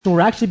Revelation,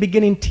 we're actually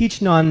beginning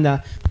teaching on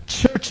the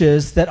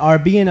churches that are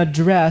being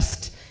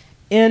addressed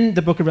in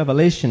the book of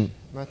Revelation.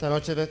 Esta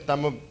noche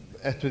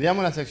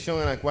estudiamos la sección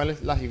en la cual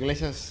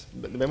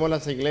vemos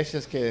las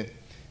iglesias que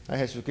a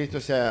Jesucristo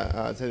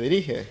se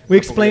dirige. We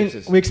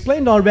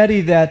explained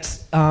already that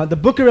the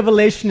book of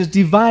Revelation is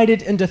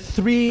divided into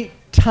 3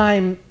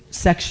 time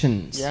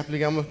sections. Ya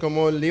explicamos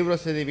cómo el libro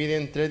se divide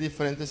en 3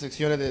 diferentes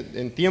secciones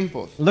en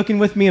tiempos. Looking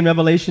with me in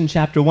Revelation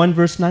chapter 1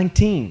 verse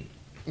 19.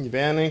 Y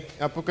vean en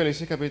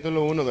Apocalipsis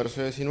capítulo 1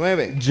 verso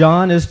 19.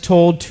 John is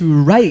told to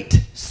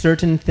write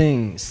certain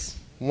things.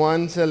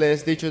 Juan se le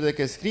es dicho de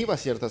que escriba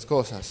ciertas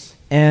cosas.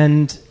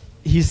 And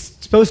he's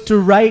supposed to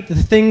write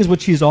the things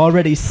which he's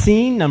already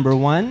seen, number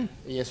 1.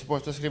 Y es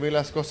supuesto escribir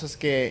las cosas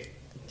que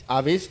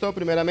ha visto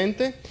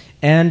primeramente.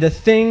 And the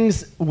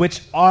things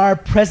which are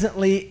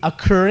presently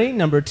occurring,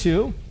 number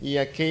 2. Y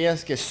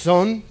aquellas que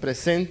son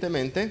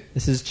presentemente.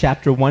 This is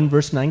chapter 1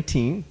 verse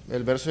 19.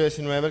 El verso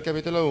 19 del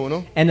capítulo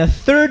 1. And the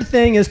third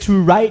thing is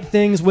to write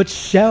things which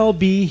shall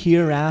be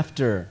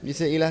hereafter.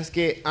 Dice, y las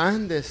que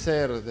han de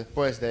ser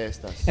después de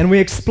estas. And we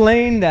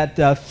explained that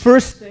the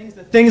first things,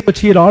 the things which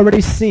he had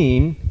already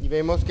seen, Y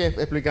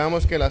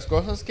explicamos que las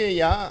cosas que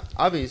ya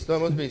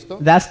hemos visto,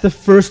 that's the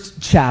first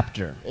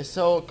chapter.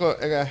 eso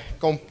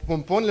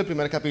compone el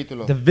primer capítulo.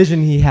 The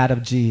vision he had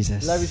of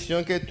Jesus. La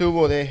visión que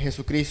tuvo de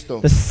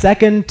Jesucristo. The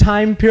second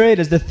time period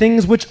is the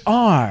things which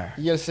are.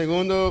 Y el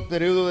segundo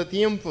periodo de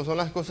tiempo son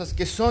las cosas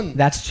que son.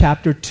 That's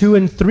chapter 2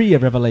 and 3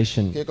 of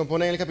Revelation. Que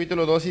componen el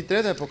capítulo 2 y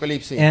 3 de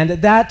Apocalipsis. And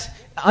that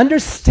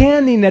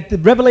understanding that the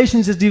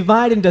Revelations is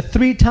divided into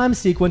 3 time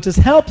sequences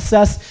helps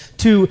us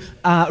to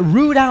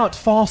root out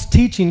false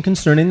teaching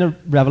concerning the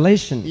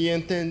Revelation. Y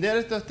entender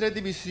estas 3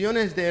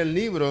 divisiones del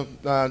libro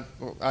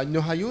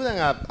nos ayudan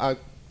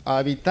a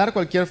evitar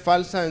cualquier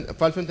falso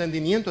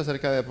entendimiento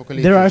acerca de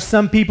Apocalipsis. There are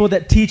some people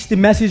that teach the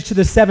message to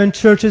the 7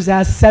 churches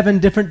as 7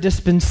 different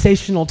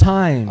dispensational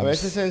times. A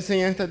veces se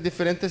enseñan estas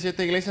diferentes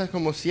 7 iglesias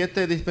como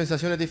 7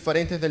 dispensaciones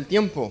diferentes del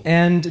tiempo.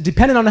 And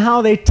depending on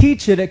how they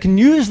teach it, it can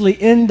usually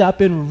end up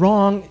in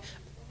wrong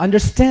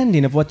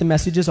understanding of what the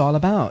message is all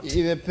about.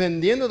 Y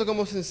dependiendo de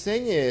cómo se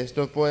enseñe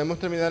esto, podemos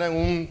terminar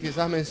en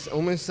quizás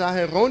un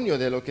mensaje erróneo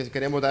de lo que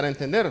queremos dar a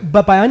entender.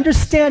 But by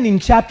understanding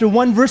chapter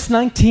 1 verse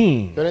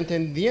 19, Pero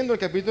entendiendo el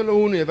capítulo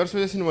 1 y el verso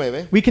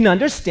 19, we can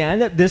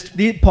understand that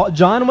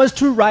John was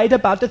to write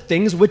about the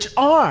things which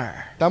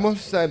are.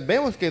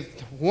 vemos que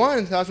Juan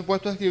estaba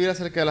supuesto a escribir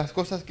acerca de las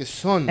cosas que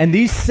son. And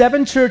these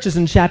 7 churches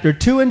in chapter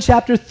 2 and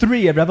chapter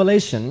 3 of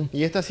Revelation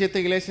Y estas 7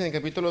 iglesias en el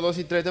capítulo 2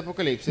 y 3 de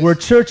Apocalipsis were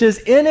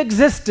churches in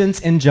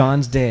existence in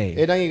John's day.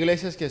 eran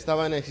iglesias que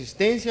estaban en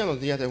existencia en los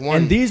días de Juan.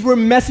 And these were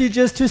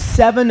messages to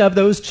 7 of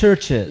those Y estos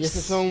churches.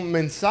 son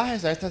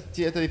mensajes a estas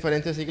 7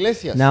 diferentes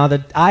iglesias. Now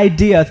the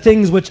idea,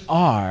 things which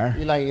are,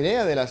 Y la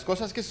idea de las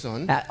cosas que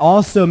son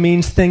also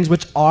means things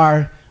which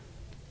are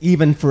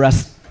even for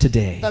us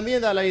today.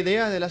 también da la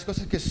idea de las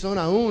cosas que son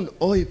aún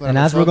hoy para And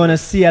as we're going to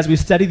nosotros. see as we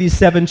study these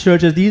 7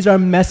 churches, these are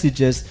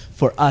messages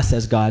for us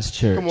as God's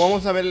church. Como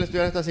vamos a ver al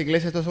estudiar estas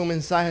iglesias, estos son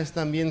mensajes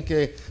también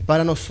que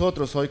para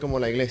nosotros hoy como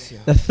la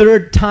iglesia. The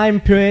third time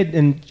period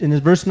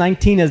in verse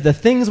 19 is the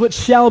things which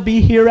shall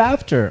be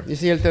hereafter. Y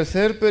si el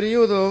tercer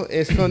periodo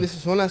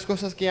son las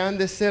cosas que han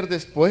de ser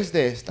después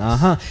de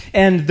estas.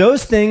 And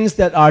those things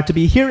that are to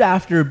be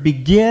hereafter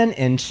begin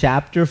in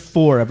chapter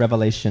 4 of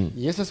Revelation.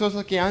 Y esas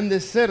cosas que han de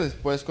ser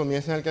después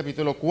comienzan en el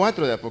capítulo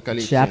 4 de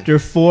Apocalipsis. Chapter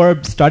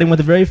 4, starting with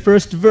the very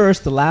first verse,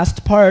 the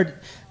last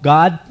part,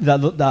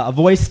 the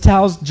voice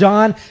tells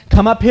John,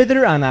 "Come up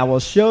hither, and I will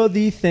show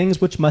thee things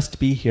which must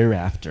be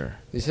hereafter."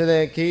 Dice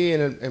de aquí,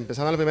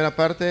 empezando la primera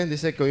parte,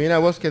 dice que oí una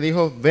voz que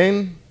dijo,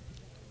 ven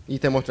y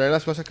te mostraré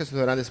las cosas que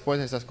sucederán después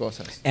de esas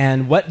cosas.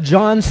 And what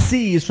John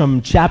sees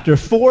from chapter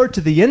 4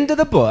 to the end of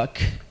the book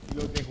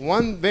Lo que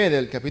Juan ve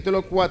del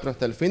capítulo 4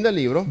 hasta el fin del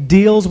libro,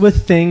 deals with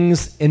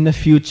things in the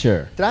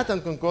future.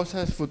 tratan con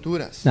cosas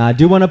futuras. Now, I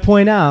do want to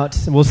point out,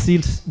 we'll see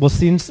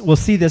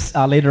this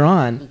later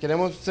on, Y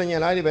queremos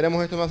señalar y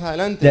veremos esto más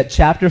adelante. that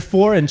chapter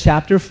 4 and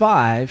chapter Que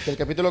 5 el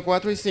capítulo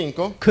 4 y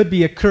 5 could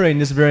be occurring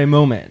this very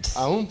moment.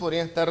 aún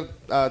podrían estar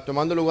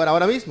tomando lugar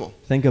ahora mismo.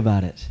 Think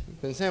about it.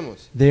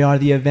 Pensemos. They are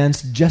the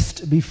events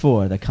just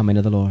before the coming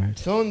of the Lord.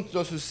 Son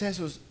los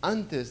sucesos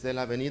antes de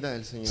la venida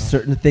del Señor.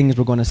 Certain things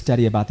we're going to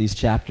study about these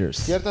chapters.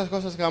 Ciertas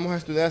cosas que vamos a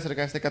estudiar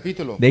acerca de este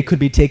capítulo They could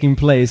be taking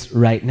place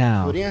right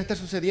now. podrían estar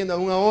sucediendo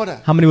aún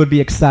ahora. How many would be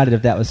excited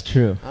if that was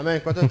true?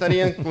 Amén. ¿Cuántos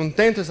estarían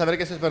contentos de saber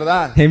que eso es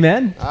verdad?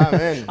 Amen?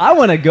 Amen. I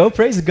want to go,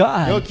 praise Yo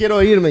God.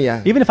 quiero irme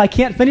ya. Even if I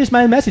can't finish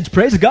my message,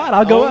 praise God,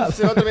 I'll go Aún up.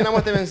 si no terminamos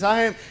este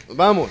mensaje,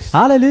 vamos.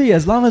 Hallelujah,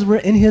 as long as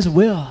we're in His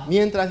will.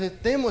 Mientras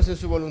estemos en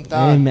su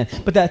voluntad. Amen.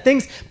 But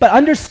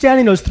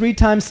understanding those 3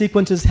 time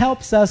sequences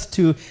helps us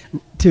to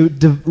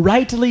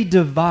rightly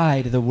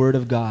divide the Word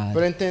of God.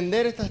 Pero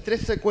entender estas 3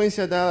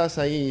 secuencias dadas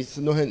ahí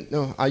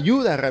nos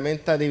ayuda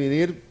realmente a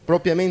dividir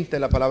propiamente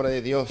la palabra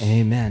de Dios.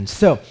 Amen.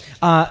 So,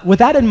 with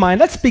that in mind,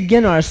 let's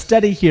begin our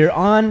study here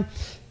on,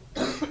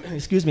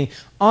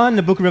 on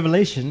the book of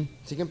Revelation.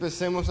 Así que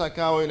empecemos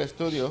acá hoy el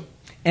estudio.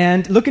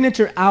 And looking at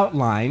your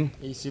outline,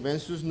 Y si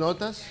ven sus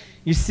notas,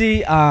 You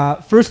see,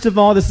 first of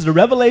all, this is a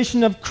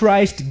revelation of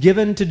Christ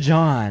given to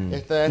John.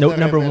 Esta es Note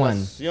la number 1.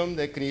 revelación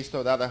de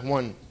Cristo dada a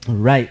Juan.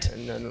 Right.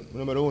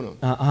 Número 1.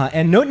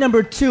 And note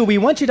number 2, we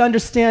want you to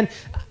understand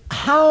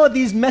how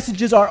these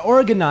messages are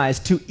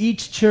organized to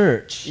each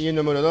church. Y el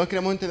número 2,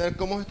 queremos entender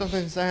cómo estos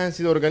mensajes han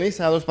sido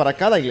organizados para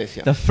cada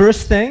iglesia. The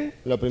first thing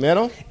Lo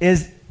primero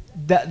is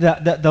that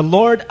the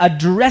Lord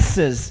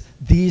addresses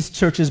these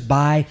churches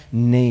by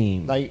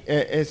name.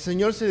 El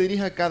Señor se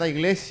dirige a cada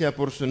iglesia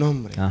por su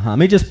nombre. Let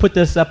me just put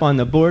this up on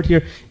the board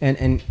here,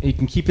 and you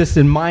can keep this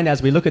in mind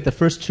as we look at the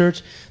first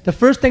church. The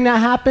first thing that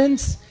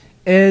happens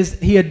is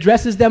he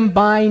addresses them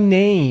by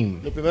name.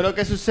 Lo primero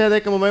que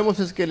sucede, como vemos,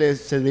 es que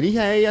se dirige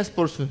a ellas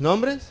por sus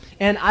nombres.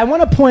 And I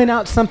want to point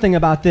out something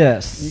about Y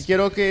this.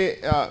 quiero que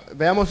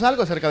veamos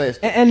algo acerca de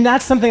esto. And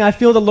that's something I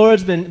feel the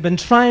Lord's been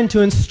trying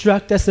to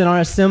instruct us in our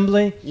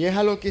assembly. Y es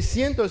algo que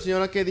siento el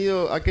Señor ha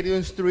querido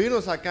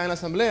instruirnos acá en la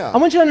asamblea. I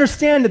want you to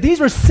understand that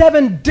these were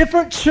 7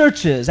 different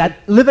churches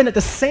living at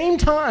the same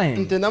time.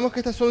 Entendamos que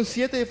estas son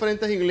 7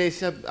 diferentes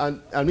iglesias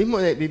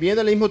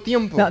viviendo al mismo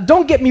tiempo. Now,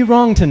 don't get me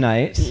wrong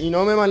tonight, Y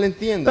no me but I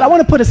malentiendan.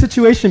 want to put a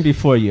situation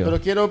before you. Pero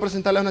quiero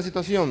presentarles una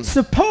situación.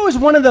 Suppose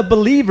one of the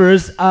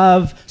believers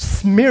of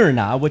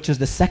Smyrna, which is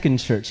the second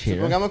church here,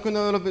 Supongamos que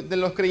uno de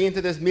los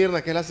creyentes de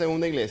Esmirna, que es la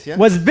segunda iglesia,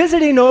 was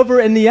visiting over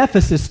in the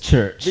Ephesus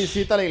church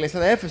visita la iglesia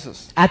de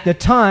Éfesos. at the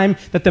time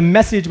that the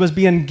message was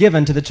being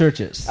given to the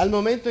churches. Al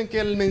momento en que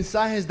el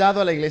mensaje es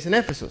dado a la iglesia en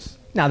Éfesos.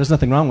 Now, there's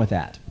nothing wrong with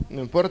that.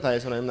 No importa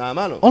eso, no hay nada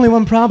malo. Only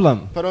one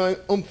problem. Pero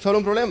solo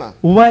un problema.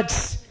 What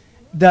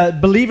the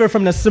believer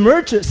from the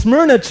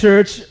Smyrna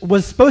church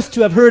was supposed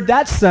to have heard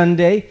that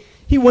Sunday,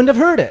 he wouldn't have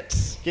heard it.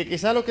 Que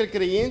quizá lo que el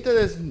creyente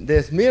de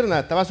Esmirna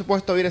estaba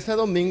supuesto a oír ese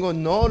domingo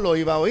no lo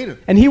iba a oír.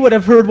 And he would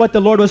have heard what the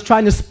Lord was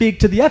trying to speak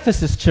to the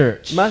Ephesus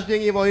church, Más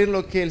bien iba a oír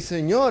lo que el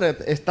Señor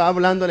está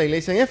hablando a la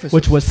iglesia en Éfesos.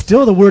 which was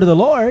still the word of the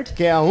Lord,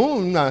 Que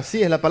aún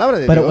así es la palabra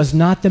de but it Dios. was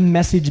not the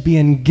message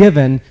being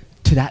given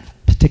to that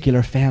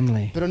particular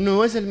family. Pero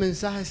no es el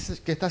mensaje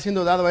que está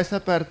siendo dado a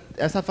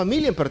esa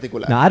familia en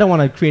particular. Now, I don't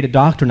want to create a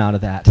doctrine out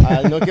of that,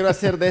 No quiero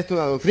hacer de esto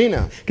una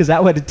doctrina. because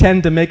that would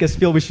tend to make us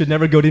feel we should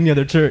never go to any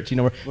other church. You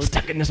know, we're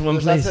stuck in this one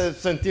Nos place. hace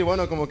sentir,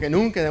 bueno, como que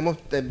nunca debemos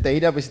de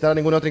ir a visitar a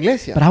ninguna otra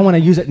iglesia. But I want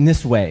to use it in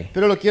this way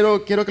Pero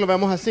quiero que lo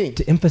veamos así.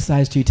 to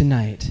emphasize to you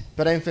tonight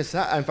Para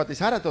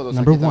enfatizar a todos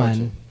Number aquí esta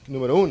noche. one.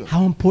 Número 1.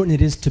 how important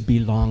it is to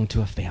belong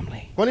to a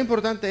family, Cuán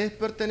importante es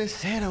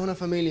pertenecer a una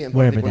familia en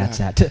wherever particular.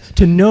 that's at.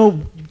 To know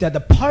that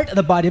the part of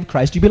the body of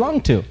Christ you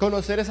belong to.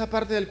 Conocer esa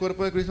parte del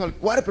cuerpo de Cristo al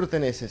cual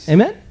perteneces.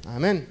 Amen?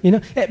 Amén. You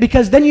know,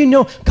 because then you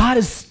know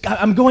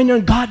I'm going there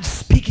and God's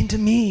speaking to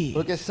me.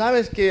 Porque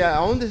sabes que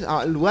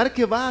al lugar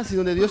que vas y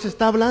donde Dios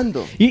está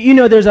hablando. You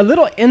know, there's a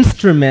little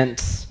instrument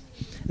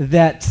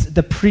that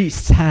the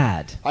priests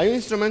had. Hay un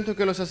instrumento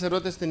que los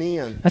sacerdotes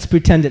tenían. Let's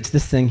pretend it's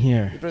this thing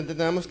here. Y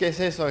pretendemos que es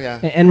eso ya.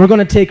 And we're going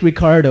to take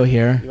Ricardo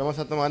here. Y vamos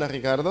a tomar a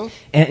Ricardo.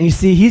 And you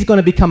see, he's going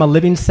to become a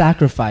living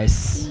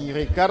sacrifice. Y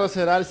Ricardo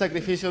será el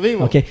sacrificio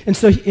vivo. Okay, and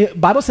so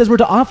Bible says we're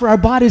to offer our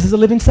bodies as a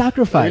living La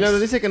Biblia nos sacrifice.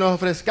 dice que nos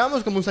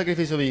ofrezcamos como un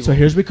sacrificio vivo. So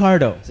here's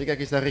Ricardo. Así que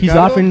aquí está He's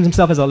Ricardo. offering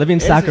himself as a living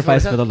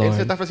sacrifice for the Él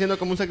se está Lord. ofreciendo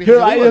como un sacrificio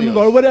Here I vivo a am, Dios.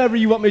 Lord, whatever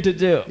you want me to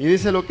do. Y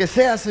dice, lo que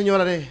sea, Señor,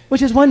 haré.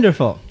 Which is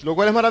wonderful. Lo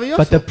cual es maravilloso.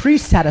 But the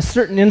priests had a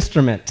certain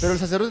instrument. Pero el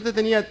sacerdote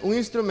tenía un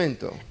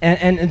instrumento.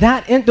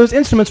 And those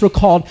instruments were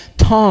called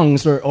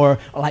tongs or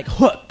like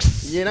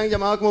hooks. Y eran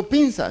llamados como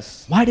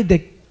pinzas. Why did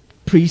the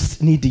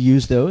priests need to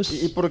use ¿Y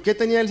those? por qué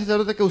tenía el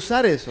sacerdote que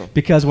usar eso?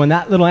 Because when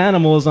that little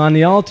animal is on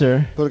the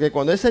altar, Porque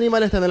cuando ese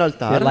animal está en el they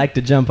altar, like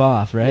to jump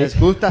off, right? les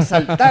gusta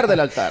saltar del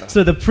altar.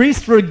 So the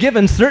priests were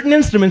given certain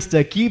instruments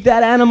to keep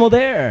that animal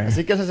there.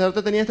 Así que el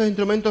sacerdote tenía estos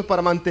instrumentos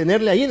para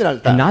mantenerle ahí en el And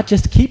altar. not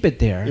just keep it Y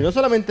there, no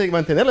solamente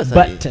mantenerles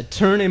ahí, but to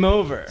turn him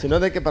over sino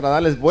de que para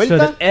darles so vuelta,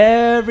 that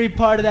every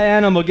part of that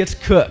animal gets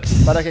cooked.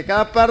 para que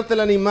cada parte del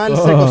animal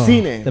se Oh,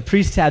 cocine. the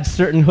priest had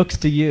certain hooks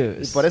to Y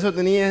use. por eso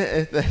tenía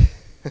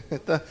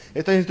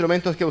estos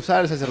instrumentos que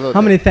usar el sacerdote.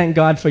 How many thank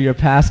God for your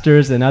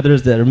pastors and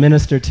others that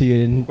minister to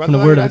you from the ¿Cuánto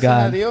dan Word of gracias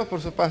a God? Dios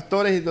por sus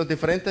pastores y los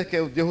diferentes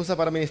que Dios usa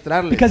para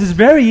ministrarles? Because it's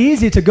very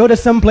easy to go to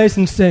some place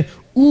and say,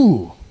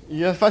 ooh,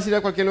 Y es fácil ir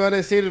a cualquier lugar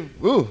decir,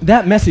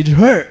 that message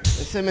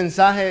hurts. ese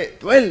mensaje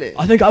duele.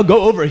 I think I'll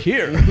go over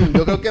here.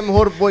 Yo creo que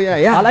mejor voy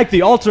I allá. like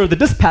the altar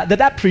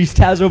that priest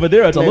has over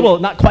there. It's a little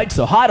not quite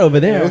so hot over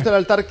Me there. gusta el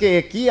altar que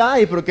aquí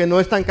hay porque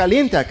no es tan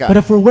caliente acá. But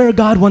if we're where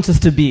God wants us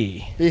to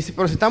be,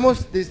 Pero si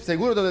estamos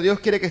seguros donde Dios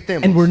quiere que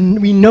estemos, and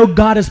we know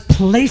God has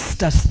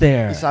placed us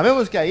there, y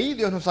sabemos que ahí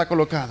Dios nos ha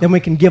colocado, then we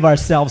can give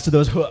ourselves to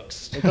those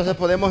hooks. entonces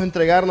podemos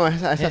entregarnos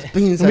a esas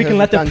pinzas And we can a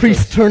let esos the ganchos,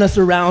 priest turn us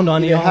around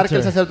on y the dejar que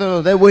el altar sacerdote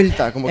nos dé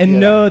vuelta como and quiera.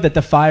 know that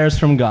the fire's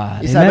from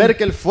God. Y saber Amen?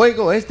 que el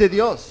fuego es de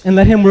Dios and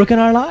let Him work in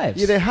our y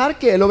lives. dejar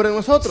que Él obre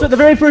en So nosotros. the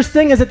very first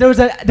thing is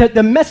that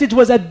the message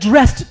was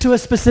addressed to a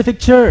specific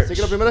church. Así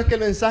que lo primero es que el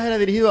mensaje era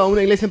dirigido a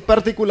una iglesia en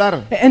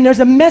particular. And there's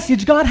a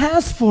message God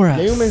has for Y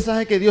hay un us.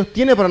 mensaje que Dios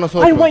tiene para I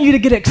nosotros. want you to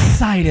get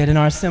excited in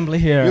our assembly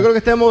Yo here. creo que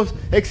estemos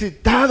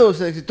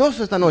exitosos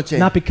esta noche.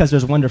 Not because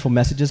there's wonderful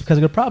messages, because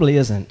there probably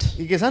isn't.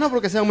 Y quizás no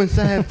porque sea un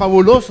mensaje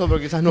fabuloso, pero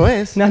quizás no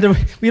es.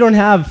 We don't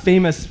have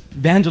famous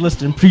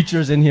evangelists and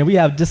preachers in here. We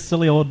have just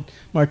silly old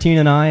Martine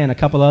and I and a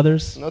couple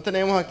others. No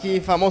tenemos aquí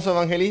famosos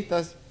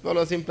evangelistas,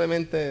 solo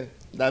simplemente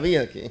David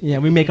aquí. Yeah,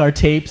 we make our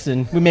tapes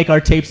and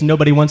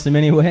nobody wants them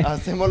anyway.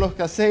 Hacemos los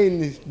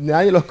cassettes y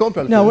nadie los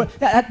compra al No,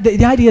 final.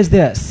 the idea is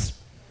this.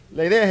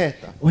 La idea es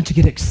esta. I want you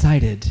to get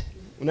excited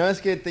Una vez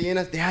que te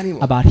llenas de ánimo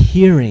about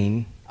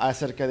hearing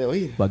acerca de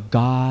oír what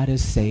God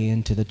is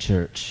saying to the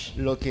church.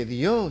 lo que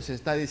Dios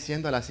está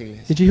diciendo a las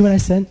iglesias. Did you hear what I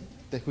said?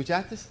 ¿Te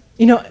escuchaste?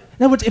 You know, in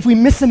other words, if we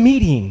miss a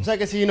meeting, O sea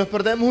que si nos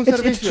perdemos un it's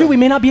servicio, true, we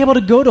may not be able to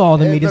go to all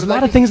the es meetings. A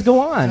verdad lot of que things go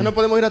quizás no on.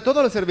 podemos ir a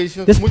todos los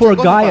servicios. This Muchas poor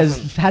cosas guy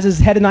pasan. has his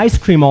head in ice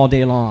cream all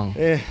day long.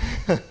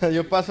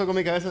 Yo paso con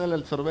mi cabeza en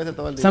el sorbete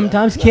todo el día.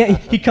 Sometimes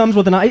he comes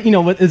with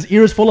with his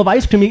ears full of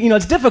ice cream.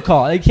 It's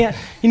difficult.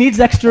 He needs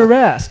extra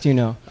rest,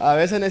 A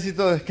veces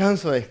necesito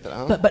descanso extra.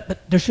 ¿no? But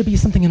there should be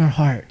something in our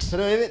heart.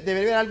 Pero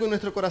debe haber algo en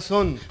nuestro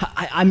corazón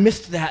I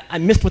missed that. I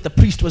missed what the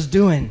priest was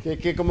doing.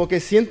 que como que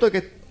siento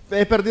que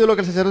he perdido lo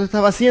que el sacerdote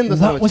estaba haciendo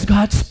esa What was noche.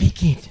 God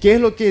speaking? ¿Qué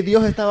es lo que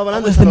Dios estaba What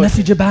hablando was esa the noche?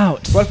 message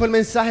about? ¿Cuál fue el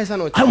mensaje esa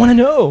noche? I want to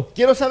know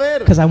Quiero saber,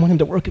 because I want Him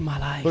to work in my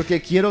life.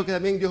 porque quiero que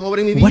también Dios obre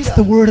en mi What's vida.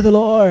 the word of the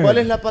 ¿Cuál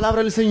es Lord? la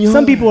palabra del Señor?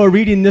 Some people are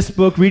reading this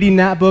book, reading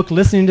that book,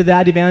 listening to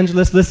that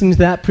evangelist, listening to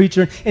that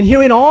preacher, and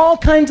hearing all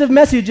kinds of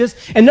messages,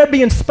 and they're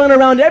being spun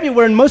around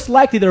everywhere, and most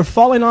likely they're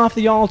falling off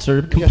the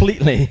altar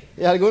completely.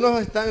 Y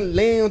algunos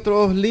leen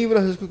otros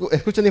libros,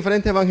 escuchan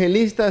diferentes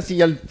evangelistas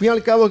y al fin y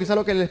al cabo quizás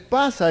lo que les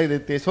pasa es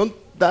que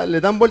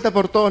le dan vuelta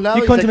por todos lados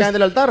You y come se to caen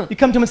del altar. you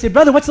come to him and say,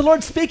 "Brother, what's the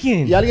Lord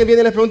speaking?" Y alguien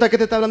viene y les pregunta ¿qué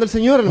te está hablando el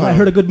Señor, "Oh, I hermano?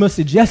 heard a good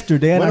message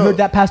yesterday, and I Bueno, heard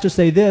that pastor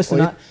say this,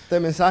 and Oí I, este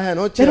mensaje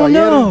anoche They o don't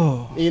ayer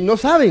know. y no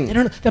saben. they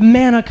don't know. The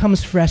manna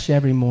comes fresh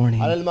every morning.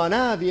 Ahora el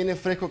maná viene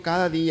fresco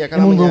cada día,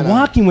 cada And when we're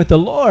mañana. walking with the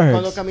Lord,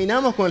 Cuando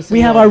caminamos con el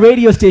we have our Señor,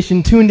 radio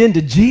station tuned into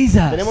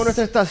Jesus, tenemos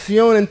nuestra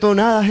estación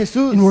entonada a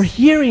Jesús. and we're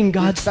hearing Y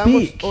God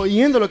estamos speak.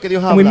 oyendo lo que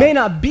Dios And we may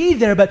habla. not be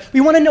there, but we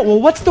want to know,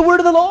 well, what's the word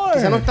of the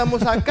Quizá no Lord?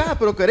 estamos acá,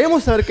 pero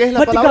queremos saber qué es la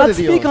What did palabra God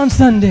de Dios. speak on ¿Qué es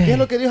Sunday?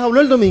 lo que Dios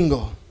habló el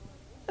domingo?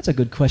 That's a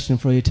good question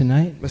for you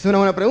tonight. Esa es una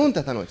buena pregunta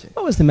esta noche.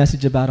 What was the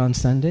message about on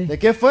Sunday? ¿De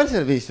qué fue el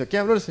servicio? ¿Qué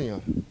habló el Señor?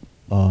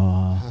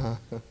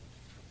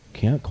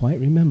 Can't quite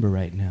remember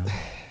right now.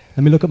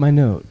 Let me look at my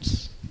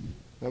notes.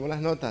 Vemos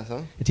las notas,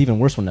 ¿no? It's even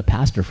worse when the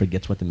pastor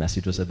forgets what the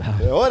message was about.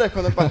 Peor es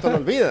cuando el pastor lo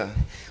olvida.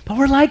 But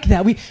we're like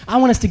that. I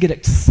want us to get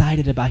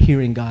excited about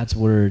hearing God's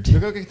word. Yo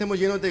creo que estemos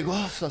llenos de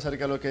gozo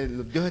acerca de lo que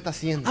Dios está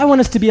haciendo. I want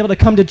us to be able to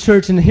come to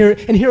church and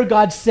hear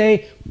God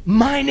say,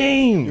 "My Yo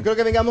name." creo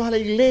que vengamos a la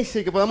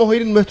iglesia y que podamos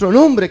oír nuestro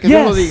nombre, que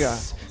Dios lo diga.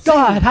 Yes.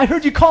 God, I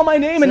heard you call my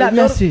name in that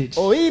Señor, message.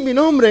 oí mi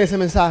nombre en ese He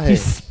mensaje.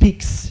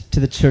 speaks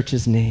to the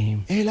church's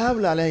name. Él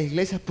habla a las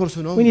iglesias por su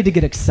We nombre. need to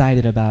get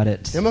excited about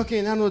it. Tenemos que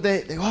llenarnos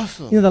de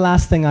gozo. You know, the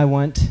last thing I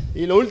want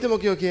Y lo último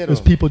que yo quiero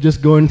is people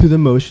just going through the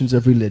motions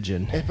of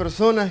religion. es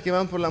personas que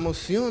van por las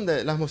mociones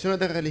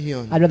de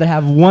religión. I'd rather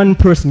have one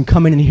person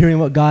coming and hearing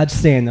what God's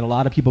saying than a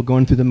lot of people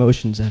going through the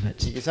motions of Y it.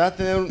 quizás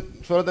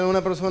solo tener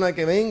una persona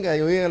que venga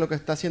y oiga lo que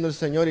está haciendo el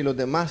Señor y los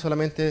demás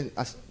solamente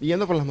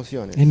yendo por las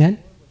mociones. Amen?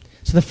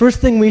 So the first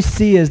thing we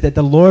see is that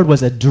the Lord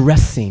was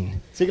addressing.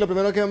 Así que lo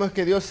primero que vemos es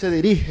que Dios se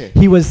dirige.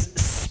 He was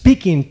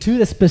speaking to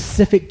the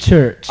specific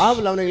church.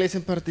 Habla a una iglesia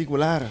en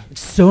particular.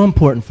 It's so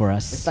important for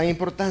Es us tan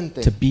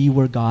importante to be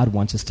where God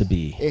wants us to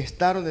be.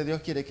 estar donde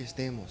Dios quiere que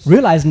estemos.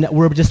 Realizing that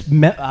we're just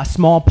a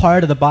small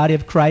part of the body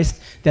of Christ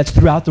that's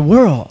throughout the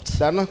world.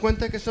 Darnos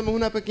cuenta que somos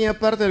una pequeña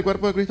parte del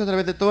cuerpo de Cristo a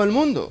través de todo el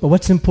mundo. But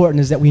what's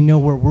important is that we know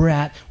where we're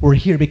at. We're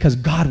here because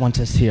God wants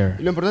us here.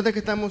 Y lo importante es que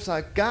estamos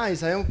acá y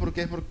sabemos por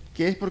qué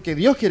es porque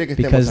Dios quiere que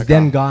estemos Because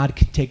then acá. God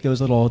can take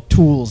those little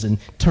tools and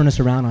turn us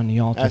around on the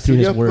altar Así through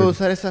His Dios puede Word.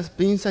 usar esas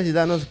pinzas y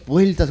darnos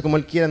vueltas como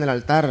Él quiera en el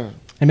altar.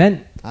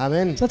 Amen?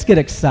 Amén. So let's get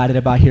excited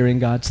about hearing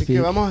God Así que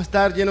speak. vamos a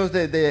estar llenos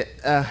de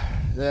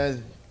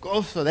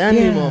gozo, de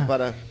ánimo Yeah.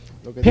 para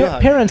lo que Dios haga.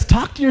 Parents,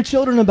 talk to your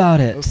children about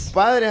Los it.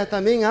 padres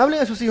también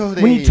hablen a sus hijos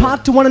de When you ello.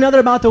 talk to one another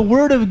about the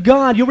Word of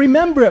God, you'll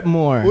remember it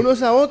more.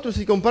 Unos a otros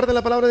y comparten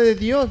la palabra de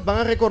Dios, van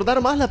a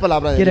recordar más la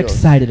palabra de Get Dios.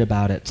 excited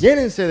about it.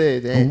 Llénense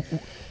de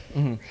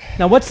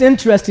Now, what's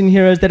interesting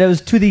here is that it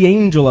was to the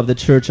angel of the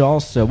church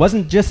also. It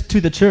wasn't just to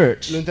the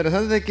church. Lo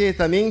interesante es que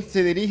también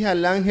se dirige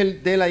al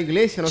ángel de la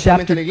iglesia, no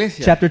solamente a la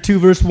iglesia. Chapter 2,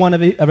 verse 1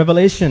 of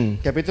Revelation.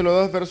 Capítulo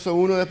 2, verso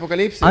 1 de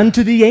Apocalipsis.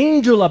 Unto the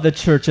angel of the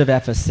church of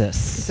Ephesus.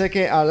 Dice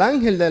que al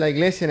ángel de la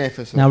iglesia en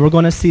Éfeso. Now, we're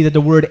going to see that the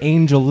word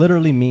angel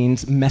literally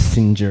means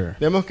messenger.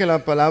 Vemos que la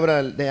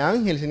palabra de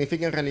ángel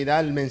significa en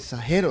realidad el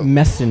mensajero.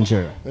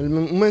 Messenger.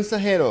 Un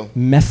mensajero.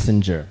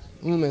 Messenger.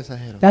 Un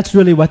mensajero. That's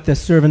really what the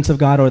servants of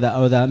God or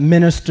the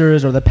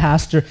ministers or the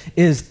pastor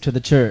is to the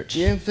church.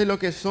 Y eso es lo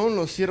que son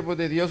los siervos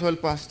de Dios o el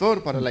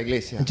pastor para la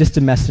iglesia. Just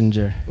a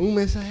messenger. Un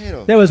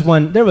mensajero. There was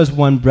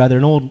one brother,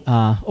 an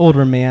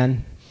older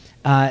man,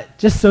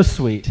 just so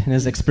sweet in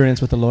his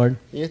experience with the Lord.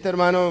 Y este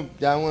hermano,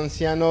 ya un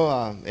anciano,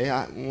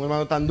 un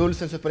hermano tan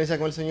dulce en su experiencia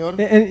con el Señor.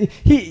 And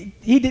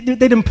they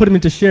didn't put him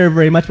in to share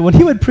very much, but when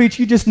he would preach,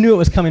 you just knew it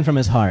was coming from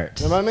his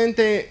heart.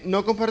 Normalmente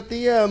no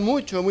compartía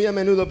mucho, muy a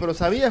menudo, pero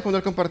sabías cuando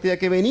él compartía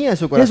que venía de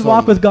su His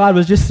walk corazón. with God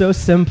was just so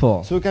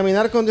simple. Su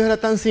caminar con Dios era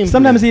tan simple.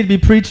 Sometimes he'd be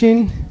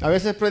preaching, A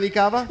veces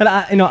predicaba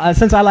and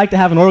since I like to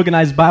have an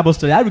organized Bible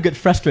study, I would get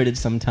frustrated y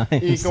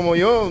sometimes. como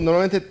yo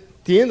normalmente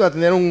tiendo a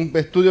tener un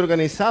estudio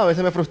organizado, a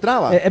veces me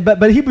frustraba.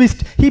 But he'd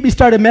be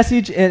start a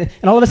message, and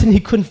all of a sudden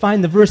he couldn't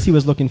find the verse he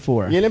was looking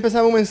for. Y él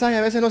empezaba un mensaje,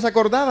 a veces no se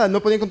acordaba, no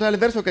podía encontrar el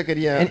verso que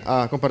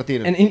quería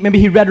compartir. And maybe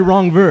he read a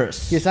wrong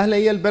verse. Quizás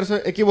leía el verso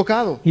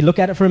equivocado. He'd look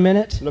at it for a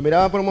minute. Lo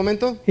miraba por un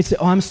momento He'd say,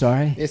 "Oh, I'm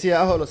sorry. y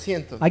decía, lo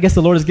siento. I guess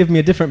the Lord has given me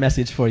a different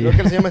message for you." Creo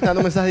que el Señor me está dando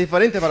un mensaje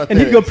diferente para And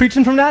he'd go ustedes.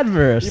 preaching from that Y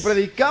verse.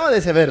 predicaba de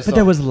ese verso. But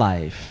there was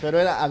life. Pero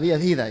había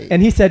vida ahí.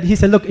 And he said,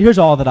 "Look, here's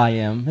all that I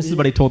am." This is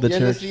what he told the Y él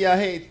church. decía,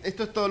 hey,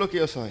 esto es todo lo que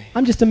yo soy.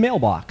 I'm just a Yo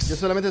mailbox.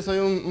 solamente soy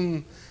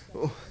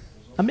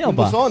A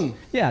mailbox. buzón.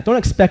 Yeah, don't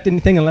expect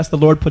anything unless the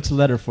Lord puts a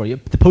letter for you.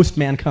 The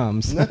postman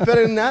comes. No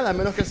esperen nada, a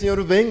menos que el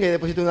Señor venga y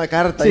deposite una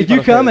carta. So ahí if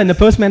you para come and the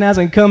ustedes. postman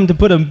hasn't come to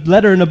put a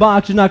letter in a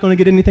box, you're not going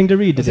to get anything to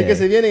read Así que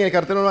si today. vienen y el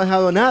cartero no ha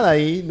dejado nada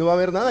ahí, no va a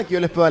haber nada que yo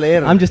les pueda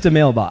leer. I'm just a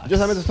mailbox. Yo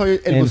solamente soy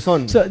el And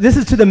buzón. so this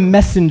is to the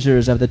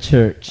messengers of the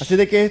church. Así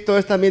de que esto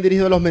es también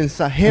dirigido a los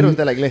mensajeros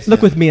de la iglesia.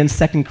 Look with me in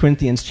 2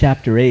 Corinthians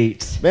chapter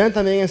 8, Vean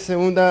también en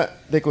 2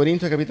 de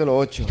Corintios capítulo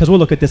 8. because we'll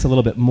look at this a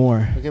little bit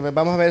more Porque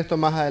vamos a ver esto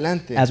más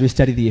adelante as we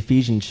study the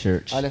Ephesian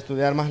church. al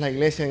estudiar más la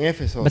iglesia en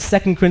Éfeso. But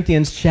 2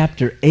 Corinthians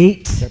chapter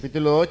 8,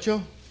 Capítulo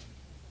 8.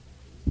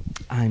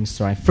 I'm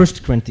sorry, 1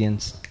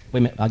 Corinthians.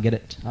 Wait a minute, I'll get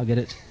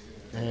it.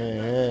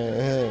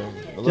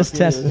 Just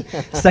test.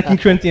 2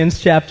 Corinthians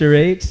chapter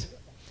 8,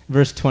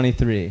 verse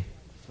 23.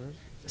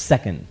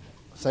 Second.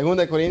 2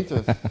 de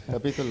Corintios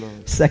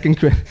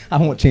capítulo. I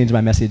won't change my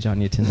message on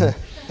you tonight.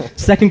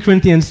 2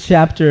 Corinthians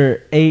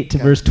chapter 8,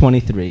 verse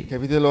 23.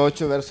 Capítulo 8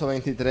 verso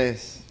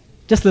 23.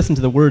 Just listen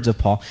to the words of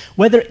Paul.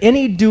 Whether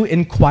any do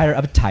inquire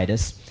of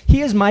Titus,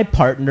 he is my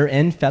partner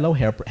and fellow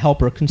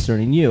helper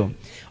concerning you,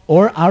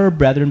 or our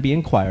brethren be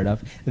inquired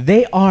of.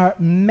 They are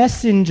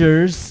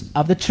messengers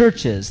of the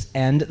churches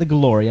and the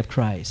glory of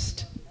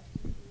Christ.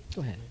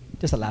 Go ahead.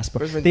 Just the last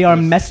part. Verse They are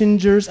 23.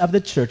 messengers of the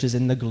churches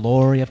in the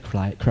glory of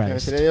Que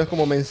Christ. sería Dios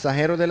como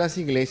mensajero de las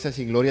iglesias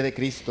y gloria de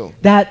Cristo.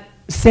 That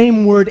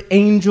same word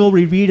angel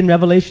we read in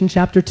Revelation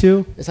chapter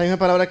 2, Esa misma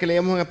palabra que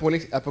leemos en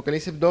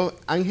Apocalipsis 2,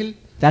 ángel,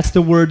 that's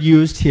the word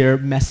used here,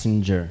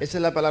 messenger. esa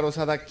es la palabra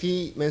usada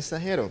aquí,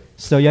 mensajero.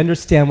 So you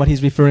understand what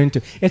he's referring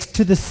to. It's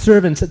to the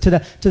servants, to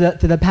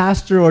the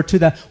pastor, or to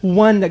the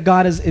one that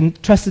God has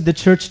entrusted the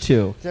church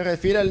to. Se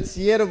refiere al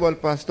siervo, al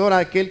pastor, a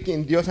aquel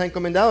quien Dios ha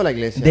encomendado a la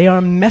iglesia. They are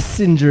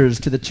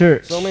messengers to the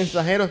church. Son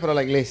mensajeros para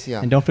la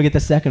iglesia. And don't forget the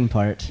second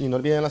part. Y no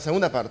olviden la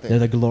segunda parte. They're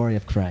the glory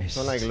of Christ.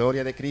 Son la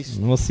gloria de Cristo.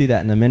 And we'll see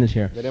that in a minute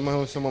here. Veremos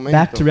en su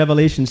Back to momento.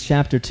 Revelations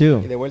chapter Y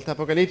 2. de vuelta a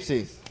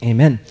Apocalipsis.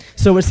 Amen.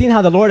 So we're seeing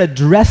how the Lord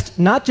addressed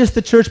not just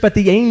the church, but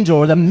the angel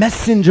or the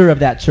messenger of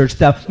that church,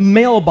 the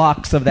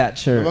mailbox of that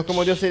church. Vemos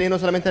como Dios se dirige no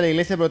solamente a la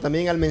iglesia, pero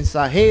también al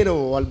mensajero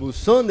o al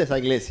buzón de esa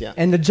iglesia.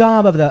 And the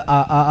job of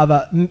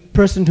a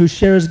person who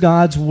shares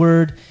God's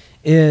word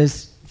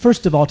is,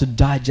 first of all, to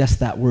digest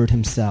that word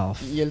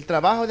himself. Y el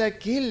trabajo de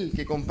aquel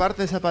que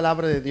comparte esa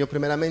palabra de Dios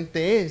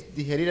primeramente es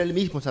digerir él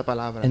mismo esa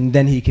palabra. And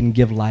then he can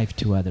give life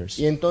to others.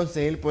 Y entonces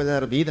él puede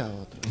dar vida a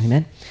otros.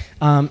 Amen.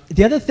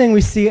 The other thing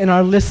we see in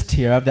our list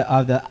here of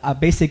the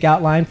basic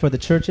outline for the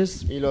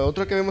churches, Y lo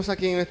otro que vemos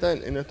aquí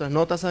en nuestras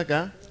notas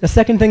acá, the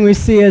second thing we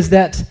see is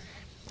that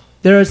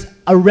there's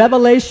a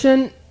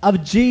revelation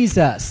of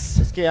Jesus.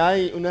 es que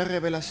hay una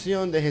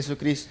revelación de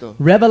Jesucristo.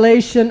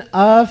 Revelation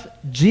of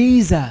Una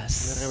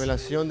Jesus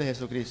revelación de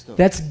Jesucristo.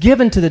 that's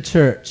given to the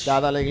church.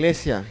 Dada a la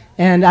iglesia.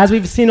 And as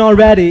we've seen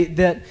already,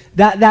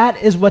 that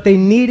is what they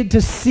needed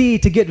to see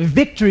to get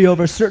victory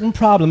over certain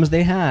problems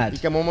they Y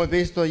had. como hemos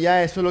visto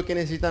ya, eso es lo que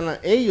necesitan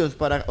ellos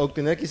para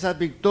obtener quizás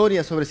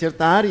victoria sobre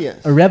ciertas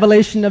áreas. A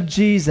revelation of Una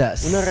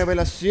Jesus.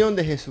 revelación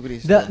de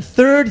Jesucristo. The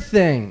third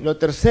thing, Lo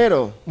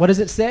tercero, what does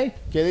it say?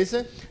 ¿qué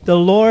dice? The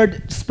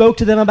Lord spoke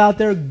to them about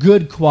their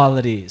good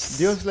qualities.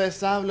 Dios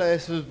les habla de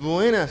sus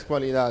buenas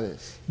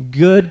cualidades.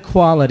 Good Las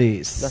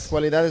qualities.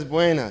 cualidades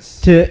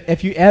buenas.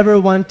 If you ever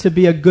want to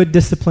be a good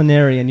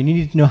disciplinarian, you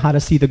need to know how to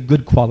see the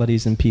good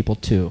qualities in people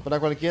too. Para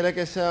cualquiera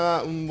que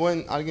sea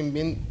alguien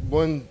bien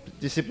buen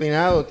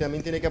disciplinado,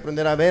 también tiene que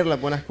aprender a ver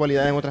las buenas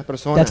cualidades en otras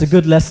personas. That's a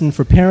good lesson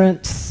for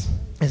parents.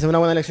 Esa es una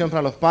buena lección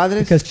para los padres,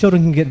 Because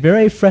children can get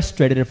very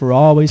frustrated if we're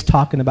always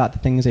talking about the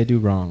things they do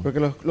wrong. porque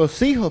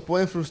los hijos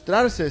pueden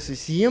frustrarse si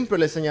siempre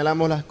les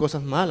señalamos las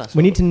cosas malas.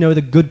 We need to know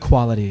the good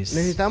qualities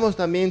Necesitamos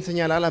también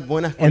señalar las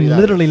buenas and cualidades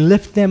literally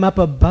lift them up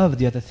above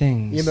the other y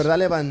en things. verdad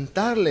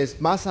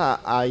levantarles más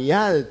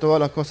allá de todas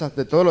las cosas,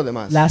 de todo lo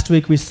demás. Last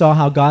week we saw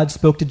how God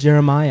spoke to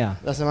Jeremiah.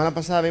 La semana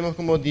pasada vimos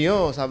como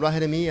Dios habló a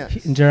Jeremías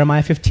In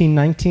Jeremiah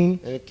 15:19,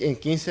 en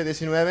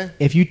 15:19.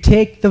 if you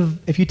take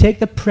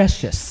the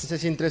precious Dice,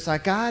 si entre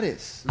sacares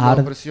out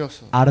lo of,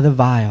 precioso out of the de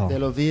vial,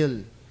 lo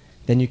vil,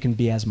 then you can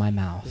be as my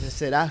mouth. dice,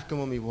 serás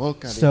como mi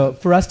boca. So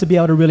for us to be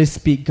able to really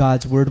speak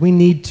God's word, we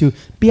need to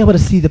be able to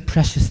see the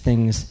precious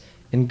things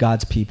in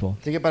God's people.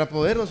 Así que para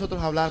poder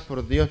nosotros hablar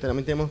por Dios,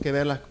 también tenemos que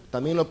ver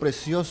también lo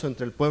precioso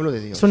entre el pueblo de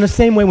Dios. So in the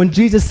same way, when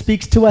Jesus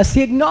speaks to us,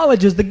 he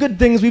acknowledges the good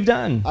things we've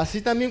done.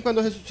 Así también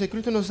cuando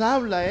Jesucristo nos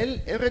habla,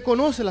 Él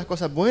reconoce las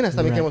cosas buenas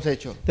también que hemos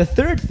hecho. The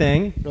third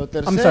thing, Lo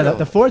I'm sorry, tercero,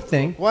 the fourth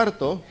thing,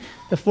 cuarto,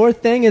 the fourth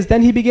thing is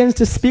then he begins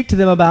to speak to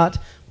them about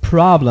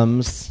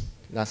problems,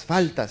 las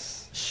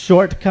faltas.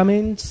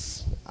 shortcomings,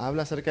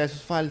 Habla acerca de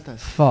sus faltas.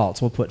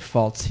 faults. We'll put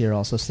faults here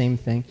also, same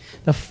thing.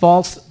 The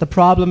faults, the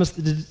problems,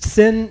 the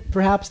sin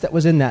perhaps that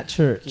was in that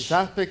church.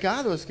 Quizás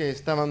pecados que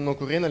estaban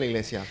ocurriendo en la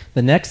iglesia.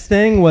 The next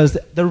thing was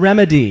the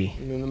remedy.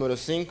 El número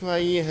 5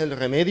 ahí es el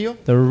remedio.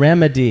 The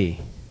remedy.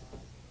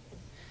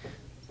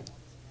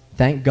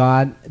 Thank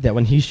God that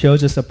when he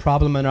shows us a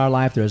problem in our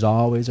life, there's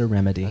always a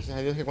remedy. Gracias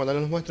a Dios que cuando Él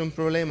nos muestra un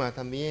problema,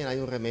 también hay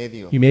un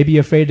remedio. You may be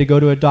afraid to go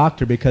to a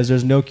doctor because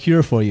there's no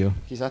cure for you.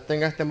 Quizás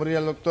tengas temor de ir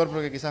al doctor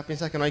porque quizás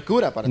piensas que no hay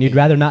cura para And you'd ti.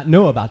 rather not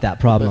know about that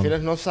problem.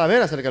 Prefieres no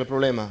saber acerca del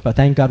problema. But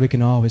thank God we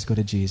can always go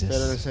to Pero en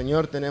el Jesus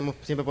Señor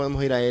siempre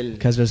podemos ir a Él.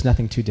 because there's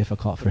nothing too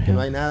difficult for Porque no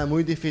hay him. nada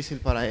muy difícil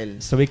para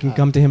Él. So we can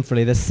come to him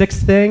freely. The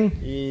sixth thing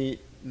Y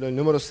el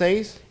número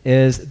 6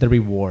 is the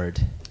reward.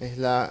 es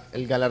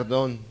el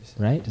galardón.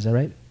 Right? Is that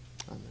right?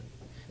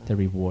 The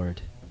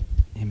reward.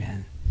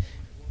 Amen.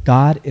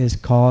 God is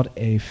called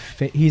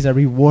he's a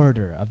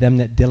rewarder of them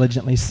that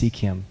diligently seek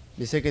him.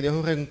 Dice que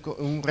Dios es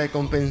un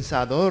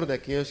recompensador de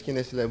aquellos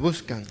quienes le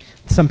buscan.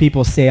 Some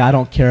people say, I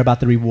don't care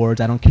about the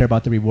rewards. I don't care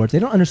about the rewards. They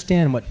don't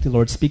understand what the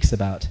Lord speaks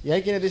about. Y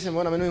hay quienes dicen,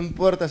 bueno, a mí no me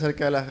importa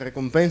acerca de las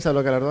recompensas,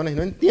 los galardones, y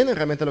no entienden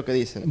realmente lo que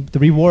dicen. The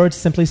rewards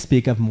simply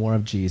speak of more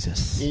of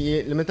Jesus.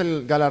 Y realmente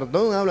el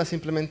galardón habla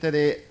simplemente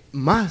de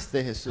más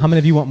de Jesús. How many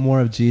of you want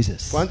more of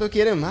Jesus? ¿Cuánto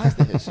quieren más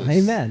de Jesús?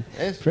 Amen.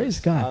 Eso. Praise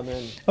God.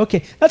 Amén.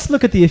 Okay, let's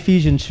look at the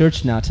Ephesian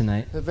church now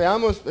tonight.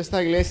 Veamos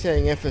esta iglesia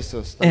en Éfeso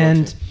esta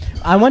And noche.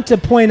 I want to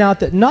point out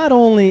that not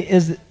only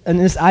is in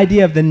this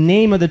idea of the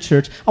name of the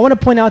church, I want to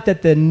point out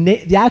that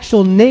the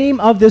actual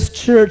name of this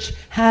church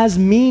has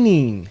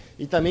meaning.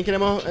 Y también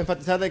queremos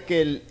enfatizar de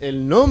que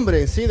el nombre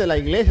en sí de la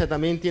iglesia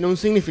también tiene un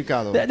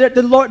significado.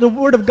 The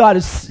Word of God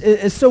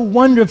is so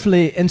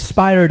wonderfully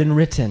inspired and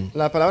written.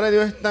 La palabra de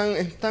Dios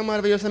es tan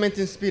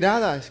maravillosamente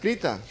inspirada,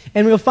 escrita.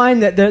 And we'll